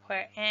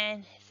 where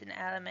n is an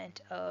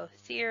element of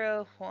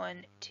 0,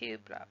 1, 2,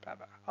 blah, blah,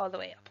 blah, all the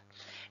way up.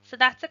 So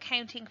that's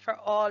accounting for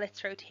all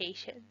its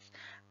rotations.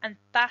 And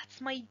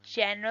that's my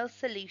general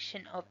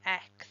solution of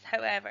x.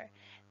 However,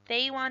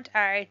 they want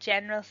our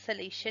general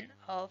solution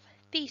of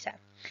theta.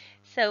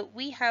 So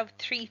we have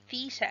 3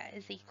 theta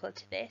is equal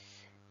to this,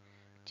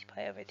 2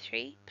 pi over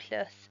 3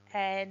 plus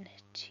n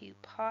 2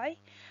 pi,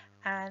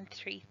 and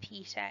 3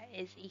 theta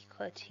is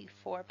equal to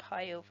 4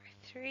 pi over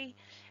 3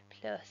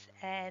 plus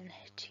n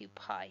 2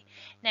 pi.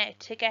 Now,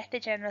 to get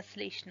the general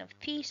solution of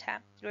theta,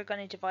 we're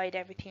going to divide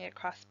everything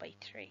across by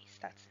 3. So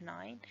that's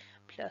 9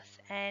 plus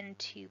n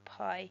 2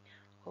 pi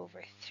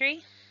over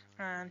 3,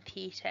 and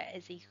theta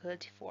is equal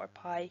to 4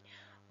 pi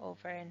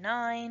over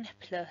 9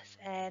 plus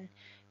n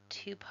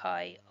 2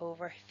 pi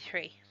over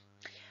 3.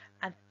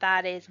 And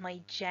that is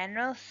my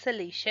general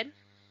solution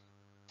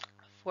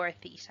for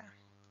theta.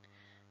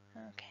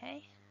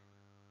 Okay.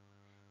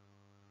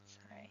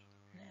 Sorry,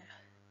 now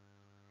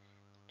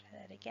try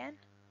that again.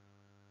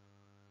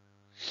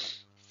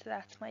 So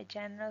that's my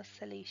general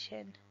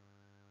solution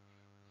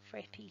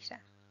for theta.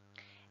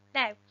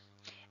 Now,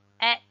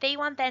 they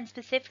want then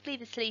specifically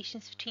the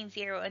solutions between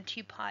 0 and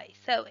 2 pi.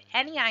 So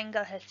any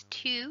angle has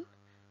 2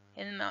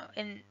 in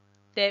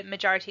the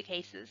majority of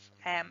cases,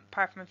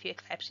 apart from a few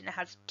exceptions, it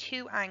has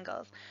 2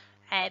 angles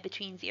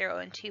between 0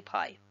 and 2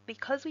 pi.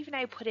 Because we've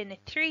now put in a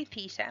 3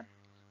 theta,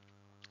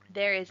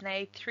 there is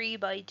now 3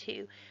 by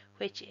 2,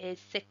 which is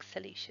 6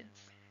 solutions.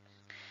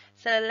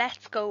 So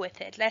let's go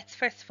with it. Let's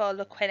first of all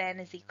look when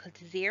n is equal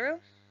to 0.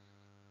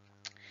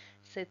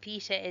 So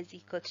theta is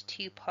equal to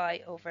 2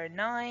 pi over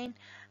 9,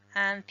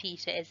 and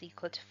theta is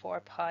equal to 4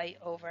 pi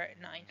over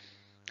 9.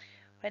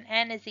 When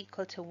n is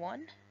equal to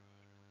 1,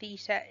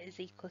 theta is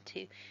equal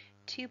to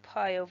 2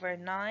 pi over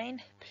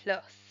 9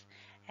 plus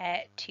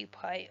 2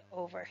 pi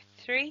over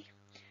 3,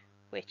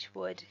 which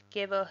would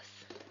give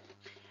us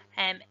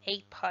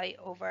 8 pi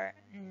over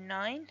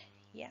 9.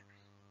 Yeah.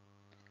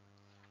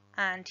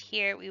 And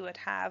here we would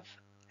have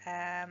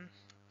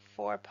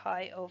 4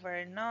 pi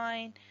over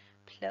 9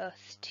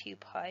 plus 2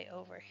 pi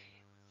over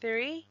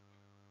 3,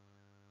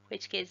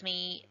 which gives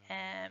me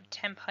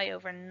 10 pi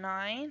over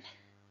 9.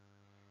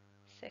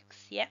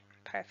 6, yeah,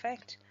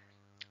 perfect.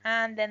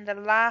 And then the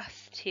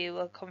last two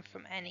will come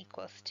from n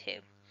equals 2.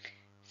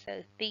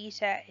 So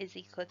theta is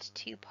equal to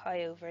 2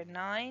 pi over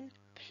 9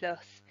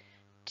 plus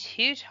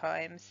 2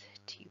 times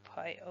 2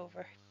 pi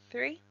over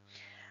 3.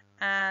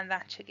 And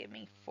that should give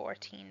me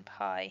 14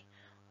 pi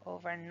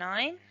over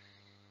 9.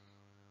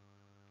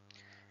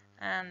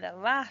 And the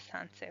last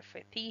answer for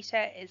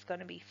theta is going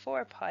to be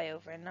 4 pi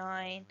over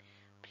 9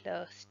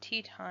 plus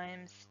 2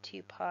 times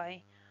 2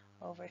 pi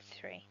over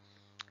 3.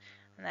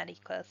 And that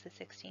equals to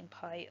 16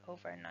 pi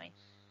over 9.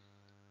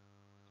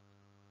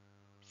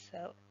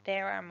 So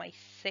there are my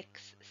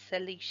 6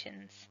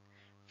 solutions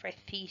for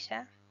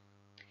theta,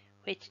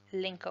 which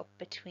link up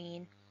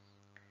between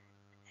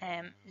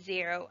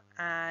 0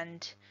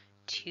 and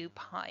 2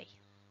 pi.